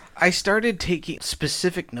place. I started taking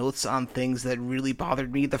specific notes on things that really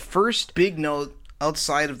bothered me. The first big note,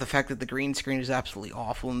 outside of the fact that the green screen is absolutely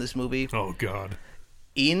awful in this movie, oh god,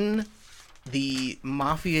 in the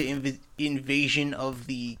mafia invasion of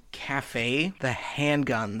the cafe, the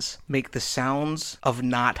handguns make the sounds of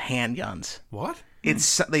not handguns. what?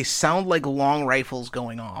 They sound like long rifles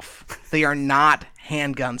going off. They are not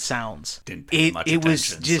handgun sounds. Didn't pay much It was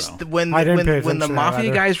attention, just so. when I didn't pay the attention to that mafia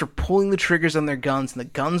either. guys were pulling the triggers on their guns and the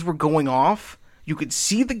guns were going off. You could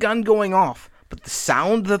see the gun going off, but the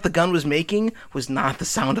sound that the gun was making was not the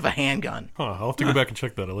sound of a handgun. Huh, I'll have to go back and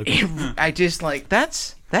check that. I like that. I just like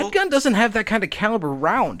that gun doesn't have that kind of caliber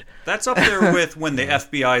round. That's up there with when the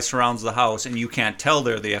FBI surrounds the house and you can't tell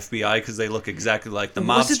they're the FBI because they look exactly like the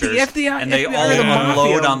Was mobsters. it the FBI and they or all the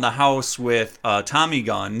unload mafia? on the house with Tommy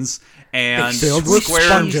guns. And Filled with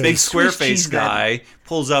sponges. big Swiss square face cheese gun. guy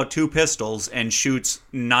pulls out 2 pistols and shoots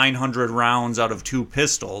 900 rounds out of 2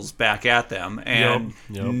 pistols back at them, and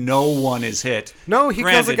Yep. no one is hit. No, he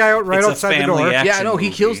kills the guy out right it's a outside the family door. action Yeah, no, he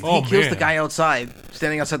movie. kills Oh, the man. guy outside,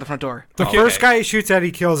 standing outside the front door. The Okay. first guy he shoots at,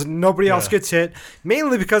 he kills. Nobody else Yeah. gets hit,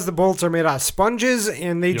 mainly because the bullets are made out of sponges,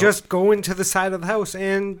 and they Yep. just go into the side of the house,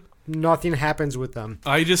 and nothing happens with them.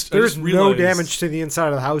 There's There's no damage to the inside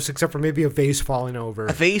of the house except for maybe a vase falling over.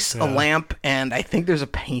 A vase, a lamp, and I think there's a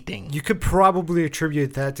painting. You could probably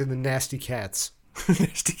attribute that to the nasty cats.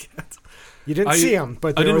 Nasty cats. You didn't see them, but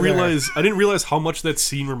I they didn't were there. realize. I didn't realize how much that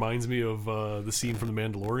scene reminds me of the scene from The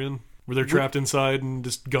Mandalorian, where they're trapped inside and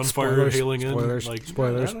just gunfire Spoilers, hailing spoilers, in. Like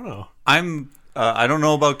spoilers. I don't know. I don't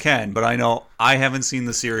know about Ken, but I know I haven't seen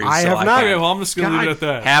the series. I so have not. can't- Okay, well, I'm just gonna leave it at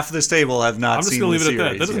that. Half this table have not I'm just seen gonna the leave it at that.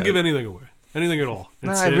 series That doesn't yet. give anything away. Anything at all.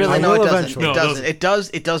 No, It's, I really I know it will doesn't. eventually. It No, it doesn't.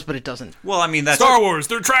 doesn't. It does, but it doesn't. Well, I mean, that's Star Wars.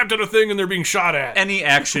 They're trapped in a thing and they're being shot at. any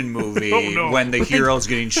action movie Oh, no. when the hero's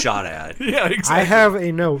getting shot at. Yeah, exactly. I have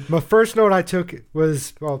a note. My first note I took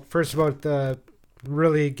was, well, first about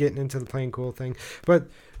really getting into the playing cool thing. But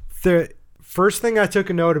the first thing I took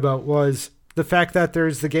a note about was the fact that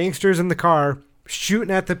there's the gangsters in the car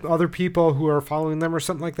shooting at the other people who are following them or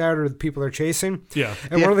something like that, or the people they're chasing. Yeah.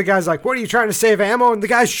 And one of the guys like, what are you trying to save ammo? And the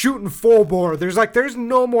guy's shooting full bore. There's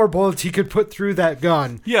no more bullets he could put through that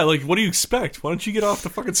gun. Yeah, like, what do you expect? Why don't you get off the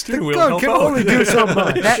fucking steering The wheel? gun and can help out? only do so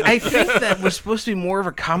much. I think that was supposed to be more of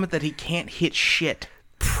a comment that he can't hit shit.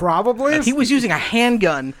 Probably. He was using a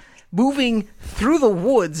handgun, moving through the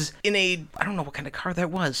woods in a, I don't know what kind of car that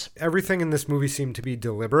was. Everything in this movie seemed to be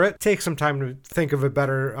deliberate. Take some time to think of a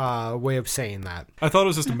better way of saying that. I thought it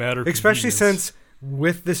was just a matter of Especially convenience. since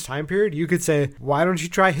with this time period, you could say, why don't you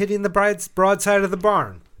try hitting the broadside of the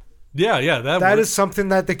barn? Yeah, That works. is something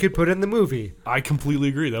that they could put in the movie. I completely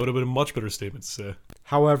agree. That would have been a much better statement to say.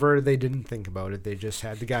 However, they didn't think about it. They just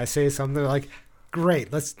had the guy say something like,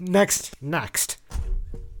 great, let's next.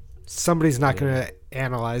 Somebody's not going to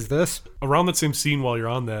analyze this. Around that same scene while you're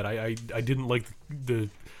on that, I didn't like the...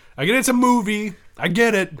 I get it's a movie. I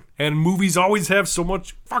get it. And movies always have so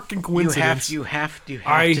much fucking coincidence. You have to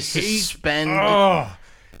suspend...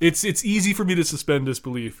 It's easy for me to suspend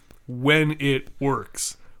disbelief when it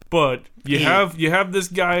works. But you have this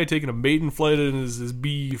guy taking a maiden flight in his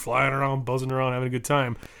bee, flying around, buzzing around, having a good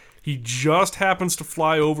time. He just happens to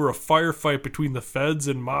fly over a firefight between the feds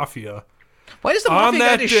and mafia. Why does the mafia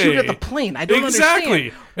guy just shoot at the plane? I don't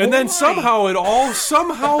understand. And then somehow it all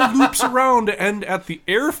loops around to end at the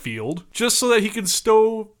airfield just so that he can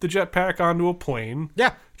stow the jetpack onto a plane.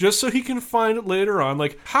 Yeah. Just so he can find it later on.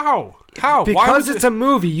 Like, how? How? Because it's a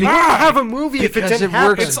movie. You wouldn't have a movie if it didn't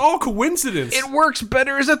happen. It's all coincidence. It works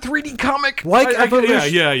better as a 3D comic. Like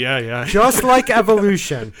evolution. Yeah. Just like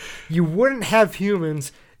evolution. You wouldn't have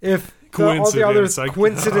humans if all the other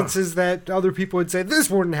coincidences that other people would say this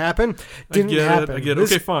wouldn't happen didn't happen. I get it.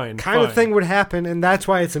 This okay, fine. kind of thing would happen, and that's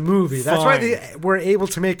why it's a movie. That's why they were able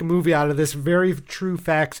to make a movie out of this very true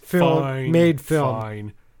facts made film.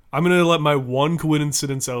 Fine. I'm going to let my one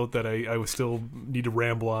coincidence out that I would still need to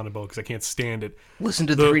ramble on about because I can't stand it. Listen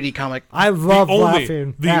to the 3D comic. I love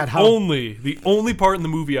laughing at how... The only part in the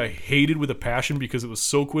movie I hated with a passion because it was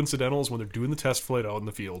so coincidental is when they're doing the test flight out in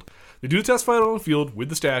the field. They do the test flight out in the field with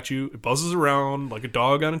the statue. It buzzes around like a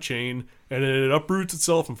dog on a chain, and then it uproots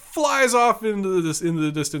itself and flies off into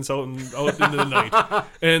the distance out into the night.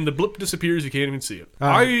 And the blip disappears. You can't even see it.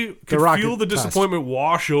 I could feel the disappointment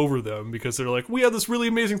wash over them because they're like, we had this really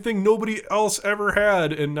amazing thing nobody else ever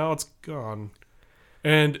had, and now it's gone.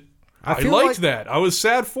 And I liked that. I was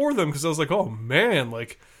sad for them because I was like, oh man,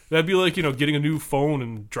 like that'd be like, getting a new phone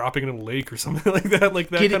and dropping it in a lake or something like that,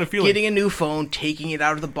 kind of feeling. Getting a new phone, taking it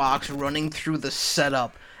out of the box, running through the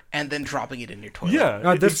setup, and then dropping it in your toilet.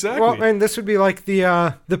 Yeah, exactly. Well, and this would be like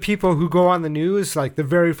the people who go on the news, like the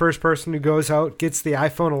very first person who goes out, gets the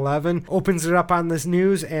iPhone 11, opens it up on this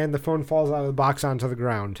news, and the phone falls out of the box onto the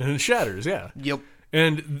ground. And it shatters, yeah. Yep.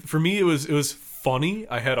 And for me, it was funny.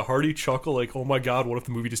 I had a hearty chuckle, like, oh my god, what if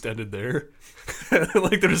the movie just ended there?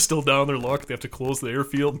 Like, they're just still down their luck. They have to close the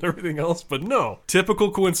airfield and everything else. But no.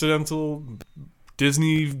 Typical coincidental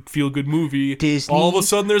Disney feel-good movie. Disney. All of a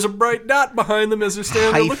sudden, there's a bright dot behind them as they're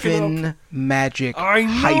standing there looking up. Magic. I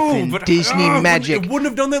know, but Disney magic. It wouldn't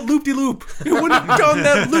have done that loop-de-loop. It wouldn't have done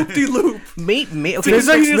that loop-de-loop. Maybe the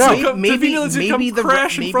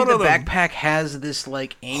backpack has this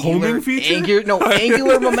like angular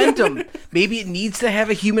momentum. Maybe it needs to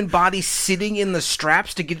have a human body sitting in the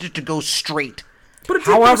straps to get it to go straight. But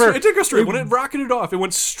it did go straight. When it rocketed off, it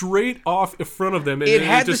went straight off in front of them, and it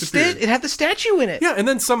had disappeared. It had the statue in it. Yeah, and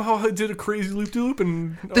then somehow it did a crazy loop-de-loop,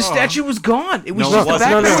 and the statue was gone. It was just the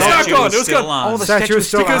backpack. No, it was not gone. It was still gone. on. Oh, the statue was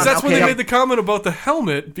still because on. That's when they made the comment about the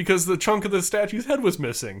helmet, because the chunk of the statue's head was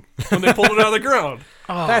missing when they pulled it out of the ground.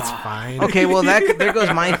 That's fine. Okay, well, there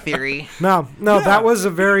goes my theory. No, that was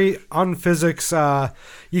a very unphysics.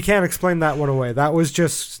 You can't explain that one away. That was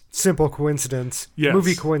just simple coincidence. Yes,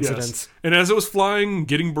 movie coincidence. Yes. And as it was flying,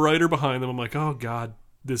 getting brighter behind them, I'm like, oh god,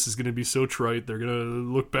 this is going to be so trite. They're going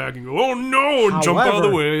to look back and go, oh no, and jump out of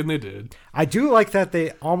the way, and they did. I do like that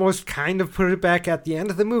they almost kind of put it back at the end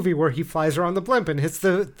of the movie where he flies around the blimp and hits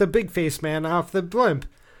the big face man off the blimp.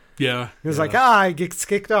 Yeah. He was like, he gets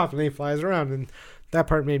kicked off, and then he flies around, and that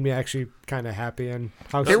part made me actually kind of happy. And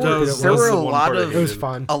how stupid it was. There were a lot of... It was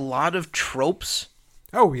fun. A lot of tropes.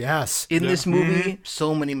 Oh, yes. In this movie,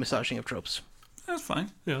 so many massaging of tropes. That's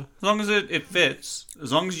fine. Yeah. As long as it fits.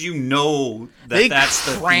 As long as you know that that's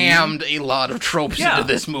the crammed a lot of tropes into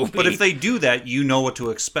this movie. But if they do that, you know what to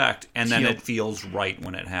expect, and then it feels right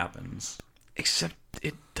when it happens. Except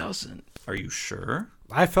it doesn't. Are you sure?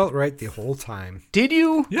 I felt right the whole time. Did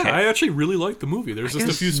you? Yeah, I actually really liked the movie. There's just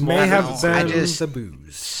a few small... May have been the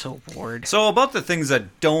booze. So bored. So about the things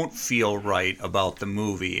that don't feel right about the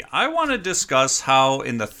movie, I want to discuss how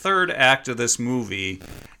in the third act of this movie,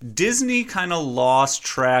 Disney kind of lost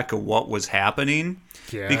track of what was happening.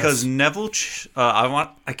 Yes. Because Neville...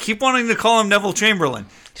 I keep wanting to call him Neville Chamberlain.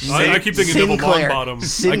 I keep thinking Neville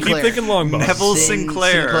Longbottom. I keep thinking Longbottom. Neville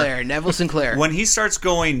Sinclair. Neville Sinclair. When he starts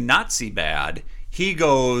going Nazi bad... he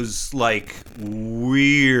goes, like,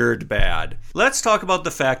 weird bad. Let's talk about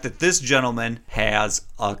the fact that this gentleman has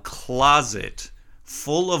a closet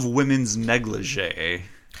full of women's negligee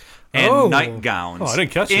and nightgowns I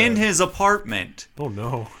didn't catch in that. his apartment. Oh,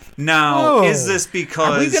 no. Now, is this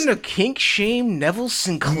because... Are we going to kink shame Neville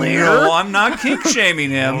Sinclair? No, I'm not kink shaming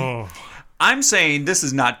him. I'm saying this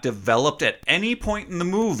is not developed at any point in the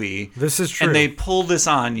movie. This is true. And they pull this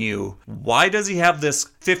on you. Why does he have this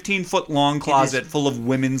 15-foot-long closet full of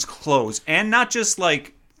women's clothes? And not just,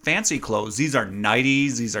 like, fancy clothes. These are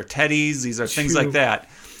nighties, these are teddies, these are things like that.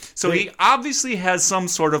 So he obviously has some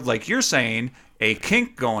sort of, like you're saying, a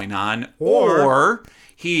kink going on, or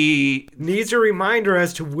he needs a reminder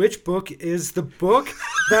as to which book is the book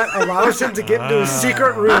that allows him to get into a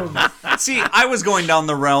secret room. See, I was going down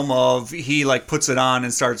the realm of he like puts it on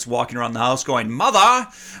and starts walking around the house going, "Mother,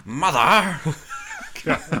 mother."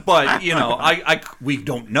 But you know, we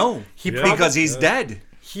don't know because he's dead.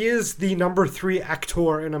 He is the number 3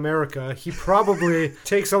 actor in America. He probably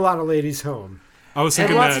takes a lot of ladies home. I was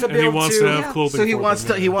thinking wants that, to and be he able wants to- to have clothing. So he for wants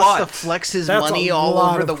them, to yeah. flex his That's money a all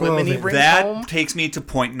lot over of the women he clothing. brings That home. takes me to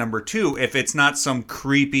point number 2. If it's not some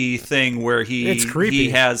creepy thing where It's creepy. he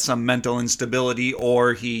has some mental instability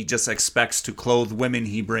or he just expects to clothe women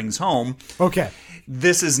he brings home. Okay.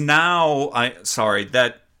 This is now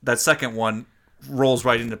that second one rolls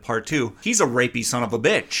right into part 2. He's a rapey son of a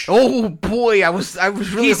bitch. Oh boy, I was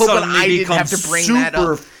really He hoping suddenly I didn't have to becomes bring that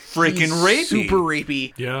up. super freaking He's rapey. Super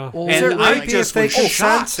rapey. Yeah. Oh, And it I rapey just if they was consent?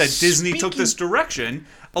 shocked that Disney took this direction,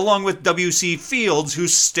 along with W.C. Fields, who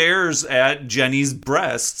stares at Jenny's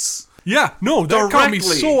breasts. Yeah, no, that caught me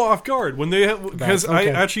Directly. so off guard when they because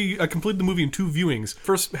okay. I completed the movie in 2 viewings.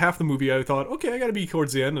 First half of the movie, I thought, okay, I got to be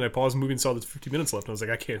towards the end, and I paused the movie and saw there's 50 minutes left, and I was like,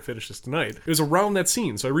 I can't finish this tonight. It was around that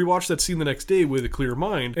scene, so I rewatched that scene the next day with a clear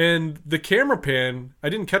mind, and the camera pan, I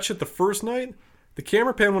didn't catch it the first night. The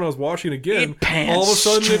camera pan when I was watching it again, It pans all of a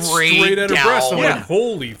sudden it's straight at her straight breast. I'm down. like,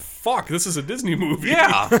 holy fuck, this is a Disney movie.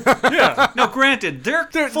 Yeah. yeah. Now, granted, they're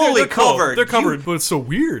They're fully cool. covered. They're covered, but it's so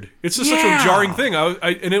weird. It's just such Yeah. a jarring thing.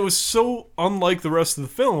 And it was so unlike the rest of the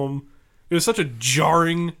film. It was such a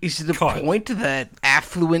jarring Is it the cut. point that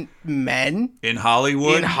affluent men In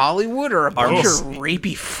Hollywood, in Hollywood are a bunch Are- of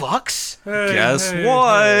rapey fucks? guess Hey,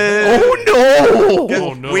 what? Oh no!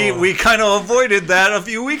 Oh no. We kind of avoided that a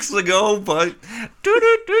few weeks ago, but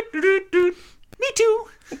me too.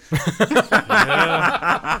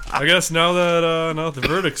 I guess now that the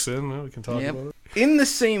verdict's in, we can talk Yep. about it. In the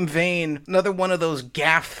same vein, another one of those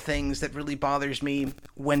gaff things that really bothers me,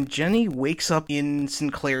 when Jenny wakes up in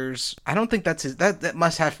Sinclair's, I don't think that's his, that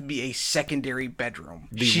must have to be a secondary bedroom.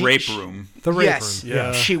 The rape room. The rape Yes. room.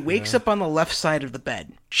 Yeah. She wakes up on the left side of the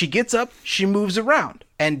bed. She gets up, she moves around.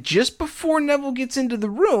 And just before Neville gets into the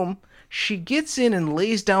room, she gets in and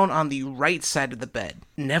lays down on the right side of the bed.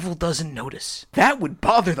 Neville doesn't notice. That would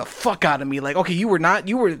bother the fuck out of me. Like, okay, when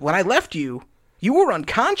I left you, you were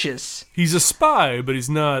unconscious. He's a spy, but he's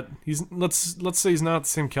not. Let's say he's not the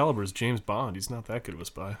same caliber as James Bond. He's not that good of a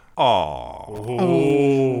spy.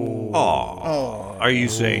 Are you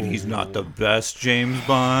saying he's not the best James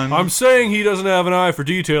Bond? I'm saying he doesn't have an eye for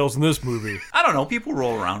details in this movie. I don't know. People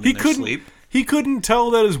roll around He in their couldn't. sleep. He couldn't tell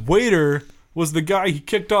that his waiter was the guy he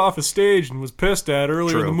kicked off a stage and was pissed at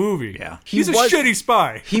earlier in the True. movie. Yeah. He's a was- shitty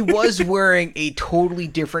spy. He was wearing a totally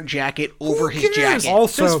different jacket over his jacket.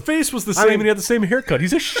 Also, His face was the same and he had the same haircut.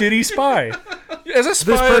 He's a shitty spy. As a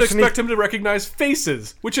spy, I'd person expect him to recognize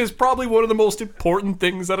faces, which is probably one of the most important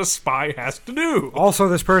things that a spy has to do. also,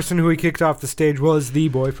 this person who he kicked off the stage was the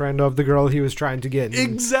boyfriend of the girl he was trying to get.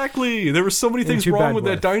 Exactly. There were so many things Into wrong bed with that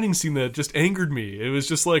with. dining scene that just angered me. It was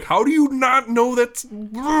just like, how do you not know that?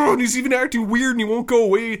 And he's even acting weird and he won't go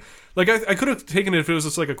away. Like, I could have taken it if it was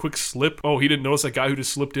just like a quick slip. Oh, he didn't notice that guy who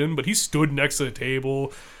just slipped in, but he stood next to the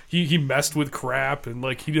table. He messed with crap and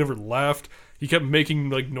like he never left. He kept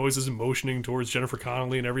making like noises and motioning towards Jennifer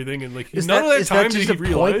Connelly and everything, and like Is none that, of that is time that did just he a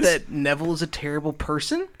realize. point that Neville is a terrible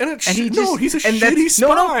person? And he no, he's a and shitty that's-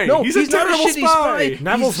 spy. No, He's a not terrible shitty spy.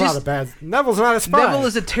 Neville's He's not just- a bad. Neville's not a spy. Neville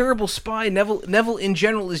is a terrible spy. Neville in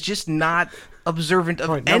general is just not observant of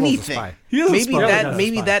Right, Neville's a anything. spy. He is a Maybe spy. that Yeah,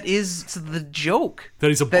 maybe spy. that is the joke. That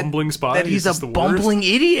he's a bumbling spy. That he's just a the worst. bumbling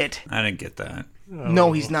idiot. I didn't get that.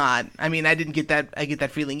 No, he's not. I mean, I didn't get that. I get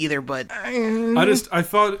that feeling either. But I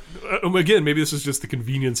thought, again, maybe this is just the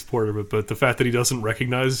convenience part of it, but the fact that he doesn't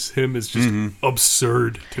recognize him is just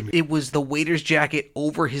absurd to me. it was the waiter's jacket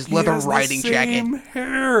over his He leather has the riding jacket. same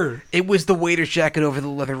hair. It was the waiter's jacket over the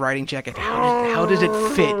leather riding jacket. How did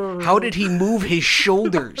it fit? How did he move his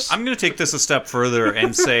shoulders? I'm going to take this a step further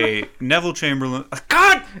and say Neville Chamberlain.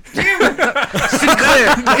 God damn it!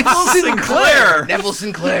 Sinclair. It's Sinclair. Neville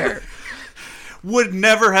Sinclair. Would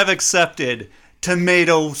never have accepted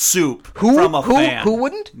tomato soup from a fan. Who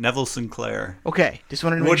wouldn't? Neville Sinclair. Okay, just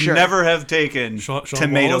wanted to make Would sure. never have taken Sean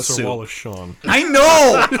tomato Wallace or soup. Wallace Shawn? I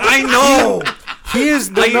know. He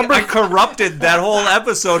is the number. I corrupted that whole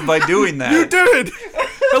episode by doing that. You did.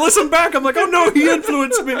 I listened back. I'm like, oh no, he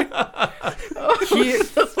influenced me.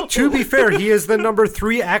 To be fair, he is the number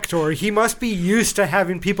 3 actor. He must be used to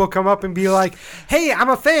having people come up and be like, "Hey, I'm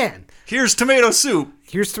a fan. Here's tomato soup.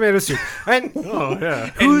 Here's tomato soup." And Oh yeah.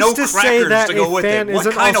 who's And no to crackers say that to go a with fan it. What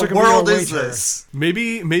isn't kind also of gonna be a world is waiter? this?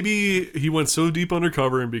 Maybe he went so deep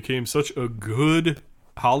undercover and became such a good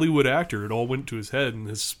Hollywood actor, it all went to his head, and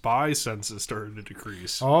his spy senses started to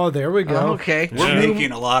decrease. Oh, there we go. Okay. We're Yeah.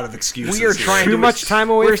 making a lot of excuses. We are here. trying Too to much time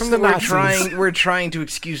away from the Nazis. We're trying to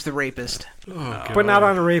excuse the rapist. But not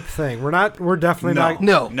on a rape thing. We're definitely not.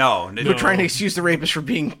 No. No. We're trying to excuse the rapist for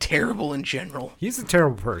being terrible in general. He's a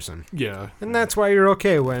terrible person. Yeah. And that's why you're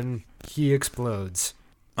okay when he explodes.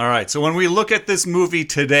 All right, so when we look at this movie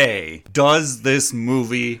today, does this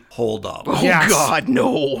movie hold up? Oh Yes. God,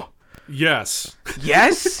 no. Yes.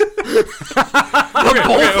 Yes.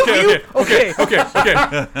 Okay.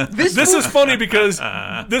 This is funny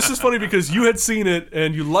because you had seen it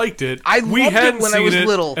and you liked it. I loved it when I was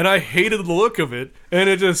little. and I hated the look of it, and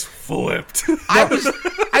it just flipped.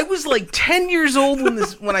 I was like 10 years old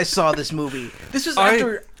when I saw this movie. This was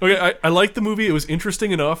after. I liked the movie. It was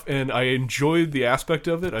interesting enough, and I enjoyed the aspect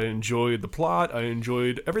of it. I enjoyed the plot. I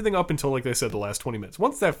enjoyed everything up until, like I said, the last 20 minutes.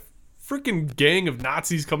 Once that freaking gang of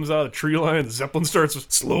Nazis comes out of the tree line, the Zeppelin starts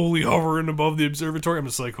slowly hovering above the observatory. I'm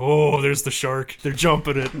just like, oh, there's the shark. They're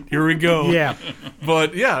jumping it. Here we go. Yeah.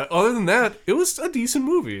 But yeah, other than that, it was a decent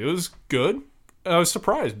movie. It was good. I was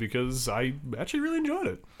surprised because I actually really enjoyed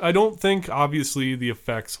it. I don't think, obviously, the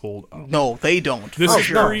effects hold up. No, they don't. This is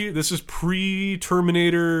no. this is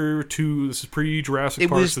pre-Terminator 2. This is pre-Jurassic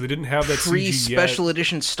Park, so they didn't have that CG pre-special yet.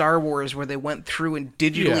 edition Star Wars where they went through and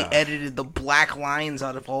digitally edited the black lines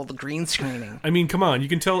out of all the green screening. I mean, come on. You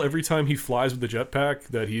can tell every time he flies with the jetpack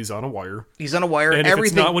that he's on a wire. He's on a wire. And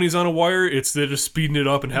everything. if it's not when he's on a wire, it's they're just speeding it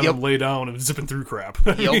up and having Yep. him lay down and zipping through crap.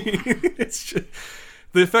 I Yep. mean, it's just,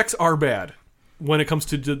 the effects are bad when it comes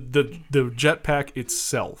to the jetpack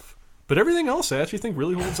itself. But everything else I actually think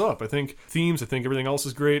really holds up. I think themes, I think everything else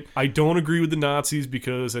is great. I don't agree with the Nazis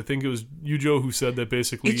because I think it was you, Joe, who said that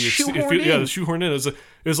basically It's shoehorned in. Yeah, the shoehorned in.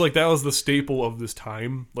 It was like that was the staple of this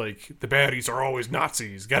time. Like, the baddies are always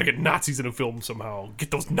Nazis. Gotta get Nazis in a film somehow. Get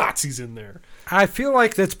those Nazis in there. I feel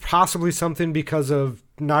like that's possibly something because of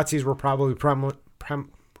Nazis were probably prevalent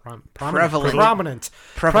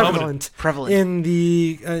in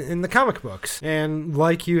the comic books, and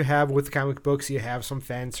like you have with comic books, you have some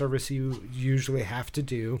fan service you usually have to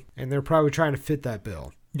do, and they're probably trying to fit that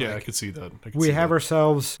bill. Yeah, I could see that. We have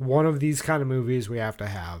ourselves one of these kind of movies. We have to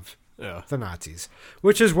have the Nazis,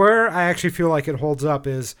 which is where I actually feel like it holds up.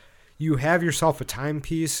 Is you have yourself a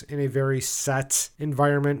timepiece in a very set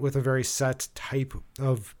environment with a very set type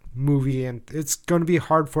of movie, and it's going to be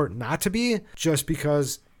hard for it not to be, just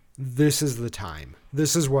because this is the time.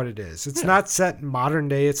 This is what it is. It's not set in modern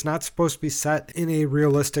day. It's not supposed to be set in a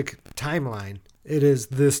realistic timeline. It is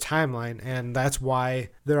this timeline, and that's why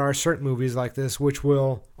there are certain movies like this which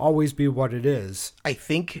will always be what it is. I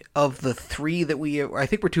think of the three that I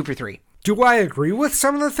think we're 2 for 3. Do I agree with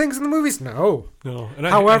some of the things in the movies? No. And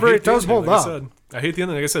However, hate it does the ending, hold like up. I said. I hate the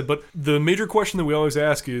ending, like I said. But the major question that we always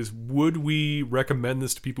ask is, would we recommend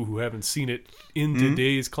this to people who haven't seen it in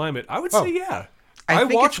today's climate? I would say yeah. I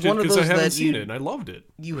think watched it's it one of because I those haven't that seen it, and I loved it.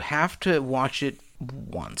 You have to watch it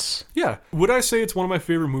once. Yeah. Would I say it's one of my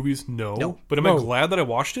favorite movies? No. But am I glad that I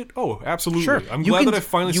watched it? Oh, absolutely. Sure. I'm glad that I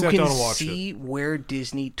finally sat down and watched You it. can see where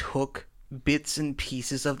Disney took bits and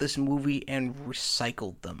pieces of this movie and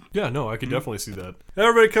recycled them. Yeah, no, I could definitely see that.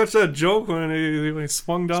 Everybody catch that joke when he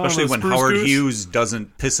swung down Especially on the when spruce Howard goose? Hughes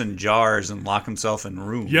doesn't piss in jars and lock himself in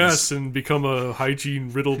rooms. Yes, and become a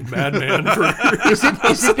hygiene-riddled madman. Is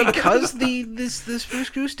it because this spruce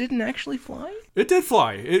goose didn't actually fly? It did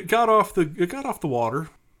fly. It got off the water.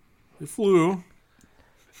 It flew.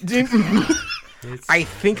 I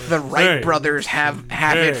think the Wright Hey. brothers have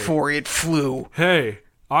it for it flew. Hey,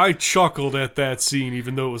 I chuckled at that scene,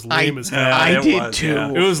 even though it was lame as hell. I it did was, too.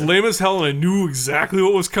 yeah. It was lame as hell, and I knew exactly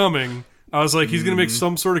what was coming. I was like, he's going to make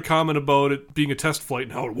some sort of comment about it being a test flight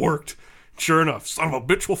and how it worked. Sure enough, son of a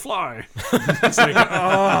bitch will fly. It's like,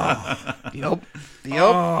 Yep.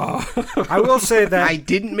 I will say that I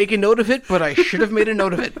didn't make a note of it, but I should have made a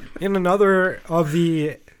note of it. in another of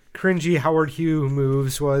the cringy Howard Hughes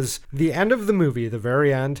moves was the end of the movie, the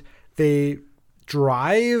very end. They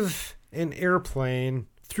drive an airplane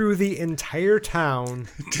through the entire town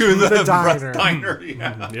To the diner. diner.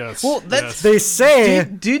 Yeah. yes. Well, that's- They say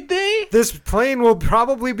Did they? this plane will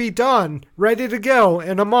probably be done, ready to go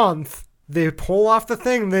in a month. They pull off the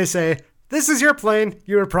thing and they say, "This is your plane.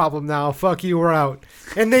 You're a problem now. Fuck you, we're out."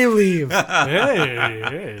 And they leave.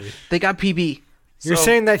 Hey. They got PB. You're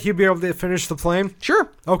saying that he'd be able to finish the plane? Sure.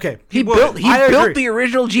 Okay. He would. built agree. the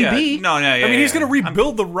original GB. I mean, he's going to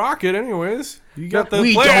rebuild the rocket anyways. You got the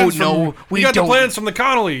We plans don't know. From, We you got don't- the plans from the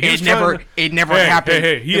Connolly. He was It trying never to- happened.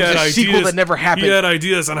 Hey, he It was had a ideas. sequel that never happened. He had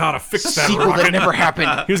ideas on how to fix that Sequel rocket. that never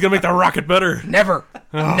happened. He was going to make that rocket better. Never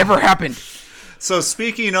happened. So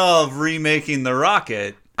speaking of remaking the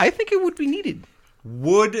rocket, I think it would be needed.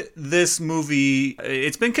 would this movie?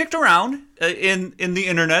 It's been kicked around in the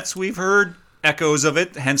internets. We've heard echoes of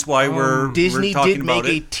it. Hence why we're Disney talking did about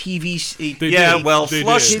make a it. TV. They Yeah, did. well, They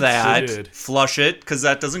flush did. that. They did. Flush it, because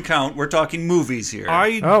that doesn't count. We're talking movies here.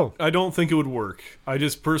 I Oh. don't think it would work. I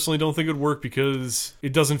just personally don't think it would work because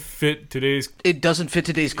it doesn't fit today's. It doesn't fit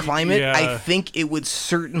today's climate. Yeah. I think it would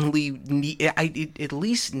certainly need. It at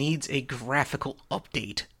least needs a graphical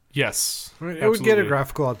update. Yes, It would get a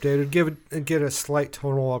graphical update. It'd get a slight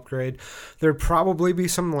tonal upgrade. There'd probably be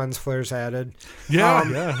some lens flares added.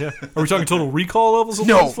 Yeah. Are we talking Total Recall levels of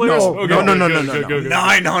No, lens flares? no, Okay, no, no, good, no, good, no. good, good.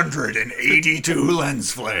 982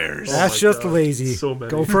 lens flares. That's just lazy. So many.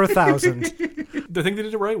 Go for 1,000. I think they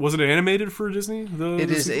did it right. Was it animated for Disney?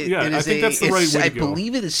 It is. I think that's the right way to I go.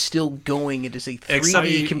 believe it is still going. It is a 3D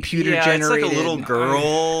Except- computer yeah, generated. It's like a little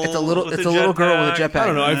girl. It's a little with girl with a jetpack. I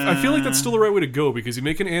don't know. I feel like that's still the right way to go because you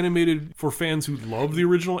make an animated for fans who love the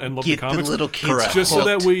original and love Get the comics. the little kids Correct. just so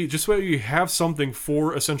hooked. that way, just so that you have something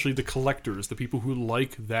for essentially the collectors, the people who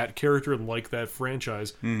like that character and like that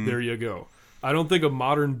franchise. There you go. I don't think a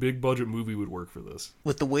modern big budget movie would work for this.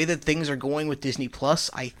 With the way that things are going with Disney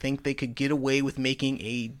Plus, I think they could get away with making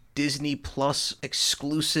a Disney Plus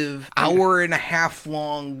exclusive hour-and-a-half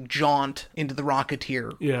long jaunt into the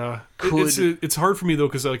Rocketeer. Yeah, Could- it's hard for me though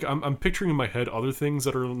because like I'm picturing in my head other things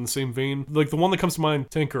that are in the same vein. Like the one that comes to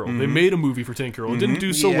mind, Tank Girl. They made a movie for Tank Girl. It didn't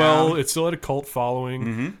do so Yeah. well. It still had a cult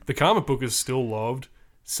following. The comic book is still loved.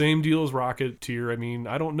 Same deal as Rocketeer. I mean,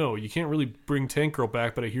 I don't know. You can't really bring Tank Girl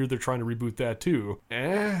back, but I hear they're trying to reboot that too.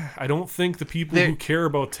 I don't think the people who care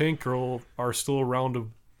about Tank Girl are still around to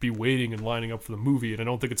be waiting and lining up for the movie, and I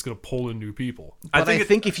don't think it's going to pull in new people. But I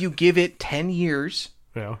think if you give it 10 years,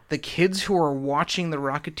 Yeah. the kids who are watching the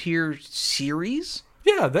Rocketeer series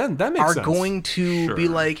Yeah, then that makes are sense. going to be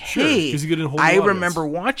like, Sure, hey, 'cause you get a whole new I audience. remember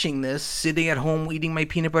watching this, sitting at home eating my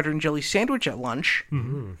peanut butter and jelly sandwich at lunch.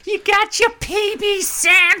 You got your PB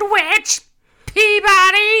sandwich,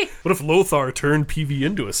 Peabody? What if Lothar turned PV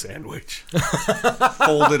into a sandwich?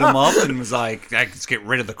 Folded them up and was like, let's get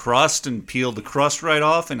rid of the crust and peel the crust right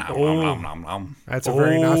off. And nom, nom, nom. That's a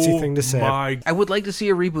very Nazi thing to say. My I would like to see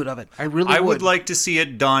a reboot of it. I really I would like to see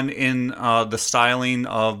it done in the styling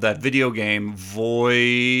of that video game,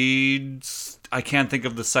 Void. I can't think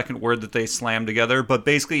of the second word that they slammed together, but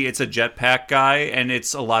basically it's a jetpack guy, and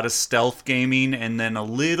it's a lot of stealth gaming and then a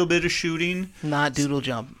little bit of shooting. not Doodle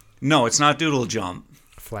Jump. No, it's not Doodle Jump.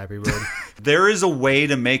 Flappy Bird. There is a way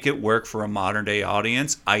to make it work for a modern day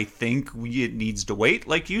audience. I think it needs to wait,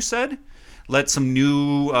 like you said. Let some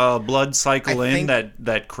new blood cycle in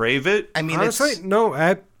that crave it. I mean, Honestly,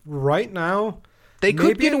 no. Right now, they could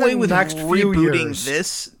maybe get in the away with next few rebooting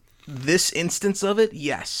years. this instance of it.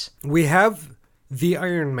 Yes, we have the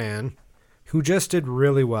Iron Man, who just did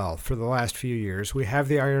really well for the last few years. We have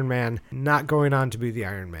the Iron Man not going on to be the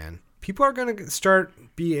Iron Man. People are going to start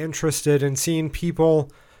be interested in seeing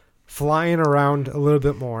people flying around a little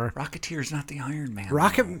bit more. Rocketeer's not the Iron Man.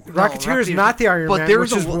 Rocketeer is not the Iron but Man,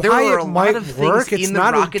 there's which is there why are it a lot might of work. things It's in the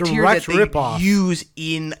not a Rocketeer direct that they ripoff. use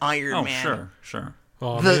in Iron Oh, Man. sure.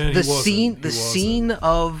 Oh, man, The he wasn't. scene He the wasn't. scene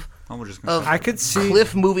of We're just gonna I could see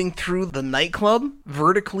Cliff moving through the nightclub,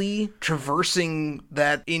 vertically traversing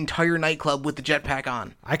that entire nightclub with the jetpack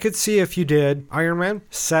on. I could see if you did Iron Man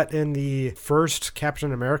set in the first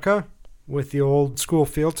Captain America with the old school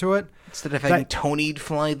feel to it. Instead of having Tony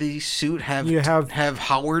fly the suit, You have- have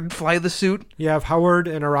Howard fly the suit. You have Howard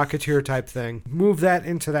and a Rocketeer type thing. Move that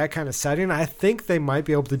into that kind of setting. I think they might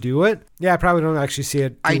be able to do it. Yeah, I probably don't actually see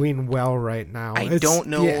it doing well right now. I It's don't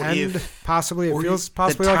know the end, if- possibly it or feels the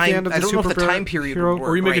possibly like the time- end of the I don't know if the superhero- time period would hero- work.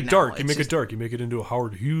 Or you make right it dark. now. You It's make just- it dark. You make it into a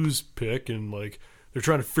Howard Hughes pick, and like they're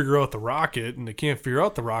trying to figure out the rocket, and they can't figure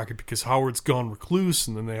out the rocket because Howard's gone recluse,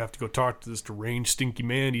 and then they have to go talk to this deranged, stinky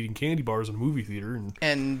man eating candy bars in a movie theater.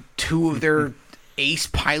 And two of their ace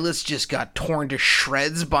pilots just got torn to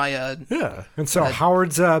shreds by a. yeah, And so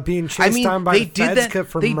Howard's being chased I mean, down by they the did feds that.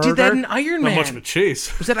 for They murder. did that in Iron not Man. much of a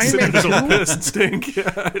chase. Was that Iron Sitting Man there so 2? pissed and stink.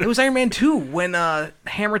 Yeah. It was Iron Man 2 when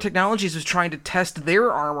Hammer Technologies was trying to test their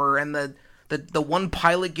armor, and the one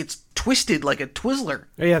pilot gets twisted like a Twizzler.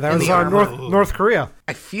 Yeah, that in was the armor. North Korea.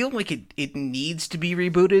 I feel like it needs to be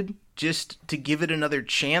rebooted just to give it another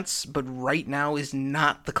chance, but right now is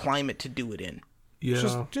not the climate to do it in. Yeah.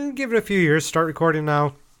 Just give it a few years. Start recording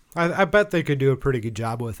now. I bet they could do a pretty good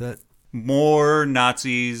job with it. More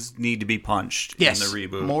Nazis need to be punched in the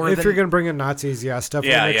reboot. More If than, you're going to bring in Nazis, yes,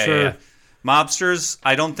 definitely make sure. Mobsters,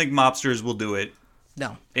 I don't think mobsters will do it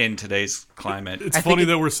No. in today's climate. It's funny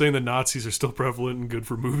that we're saying that Nazis are still prevalent and good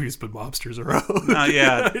for movies, but mobsters are out.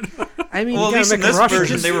 Yeah. I mean, Well, at gotta least in make 'em this Russians.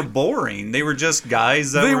 version, they were boring. They were just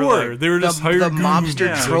guys that They were were. like, They were the, just hired the goons. mobster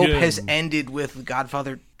Yeah. trope Again. has ended with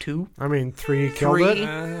Godfather 2. I mean, 3 killed 3. it.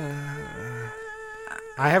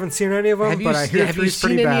 I haven't seen any of them, Have you, but I hear have you 3's seen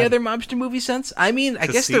pretty any bad. other mobster movies since? I mean, I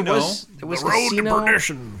guess there was Casino.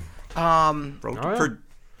 Perdition. Road to yeah.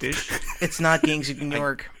 Perdition. It's not Gangs of New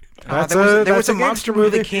York. That's there a was a gangster monster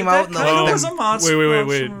movie that came out in the That like, was a monster.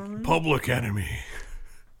 Wait. Public Enemy.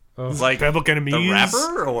 Like Public Enemies. the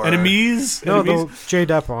rapper or Enemies? No, Enemies? the J.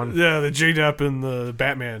 Depp one. Yeah, the J Depp and the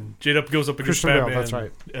Batman. J Depp goes up against Christian Bale, Batman. that's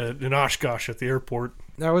right. In Oshkosh at the airport.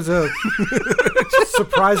 That was a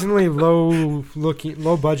surprisingly low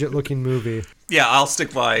budget looking movie. Yeah, I'll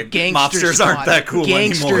stick by. Gangster Mobsters Squad. aren't that cool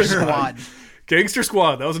Gangster anymore. Squad. Gangster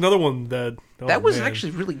Squad. That was another one that. Oh, That was man.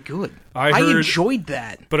 actually really good. I I heard- enjoyed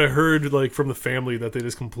that. But I heard like from the family that they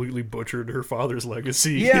just completely butchered her father's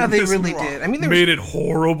legacy. Yeah, they Just really did. I mean, made it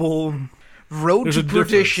horrible. Road There's to a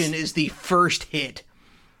difference. Perdition is the first hit.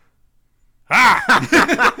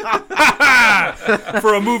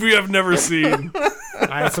 For a movie I've never seen.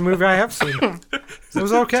 It's a movie I have seen. It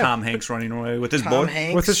was okay. Tom Hanks running away with his Tom boy.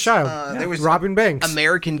 Hanks With his child. There was Robbing Banks.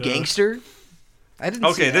 American Gangster. I didn't. see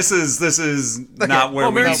Okay, that. this is not where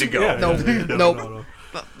we need to go. Yeah, Nope. Nope. no.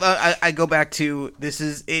 I go back to this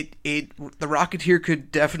is it. The Rocketeer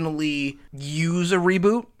could definitely use a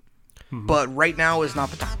reboot, but right now is not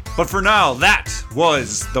the time. But for now, that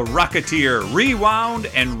was The Rocketeer rewound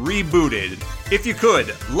and rebooted. If you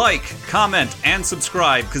could, like, comment, and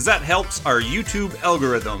subscribe, because that helps our YouTube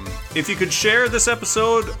algorithm. If you could share this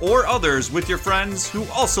episode or others with your friends who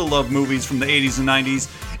also love movies from the 80s and 90s,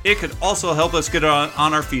 it could also help us get on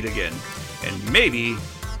our feet again. And maybe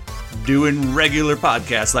doing regular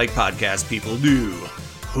podcasts like podcast people do.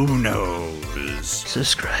 Who knows?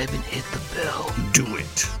 Subscribe and hit the bell. Do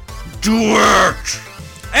it. Do it!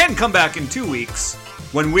 And come back in 2 weeks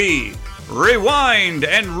when we rewind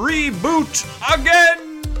and reboot again!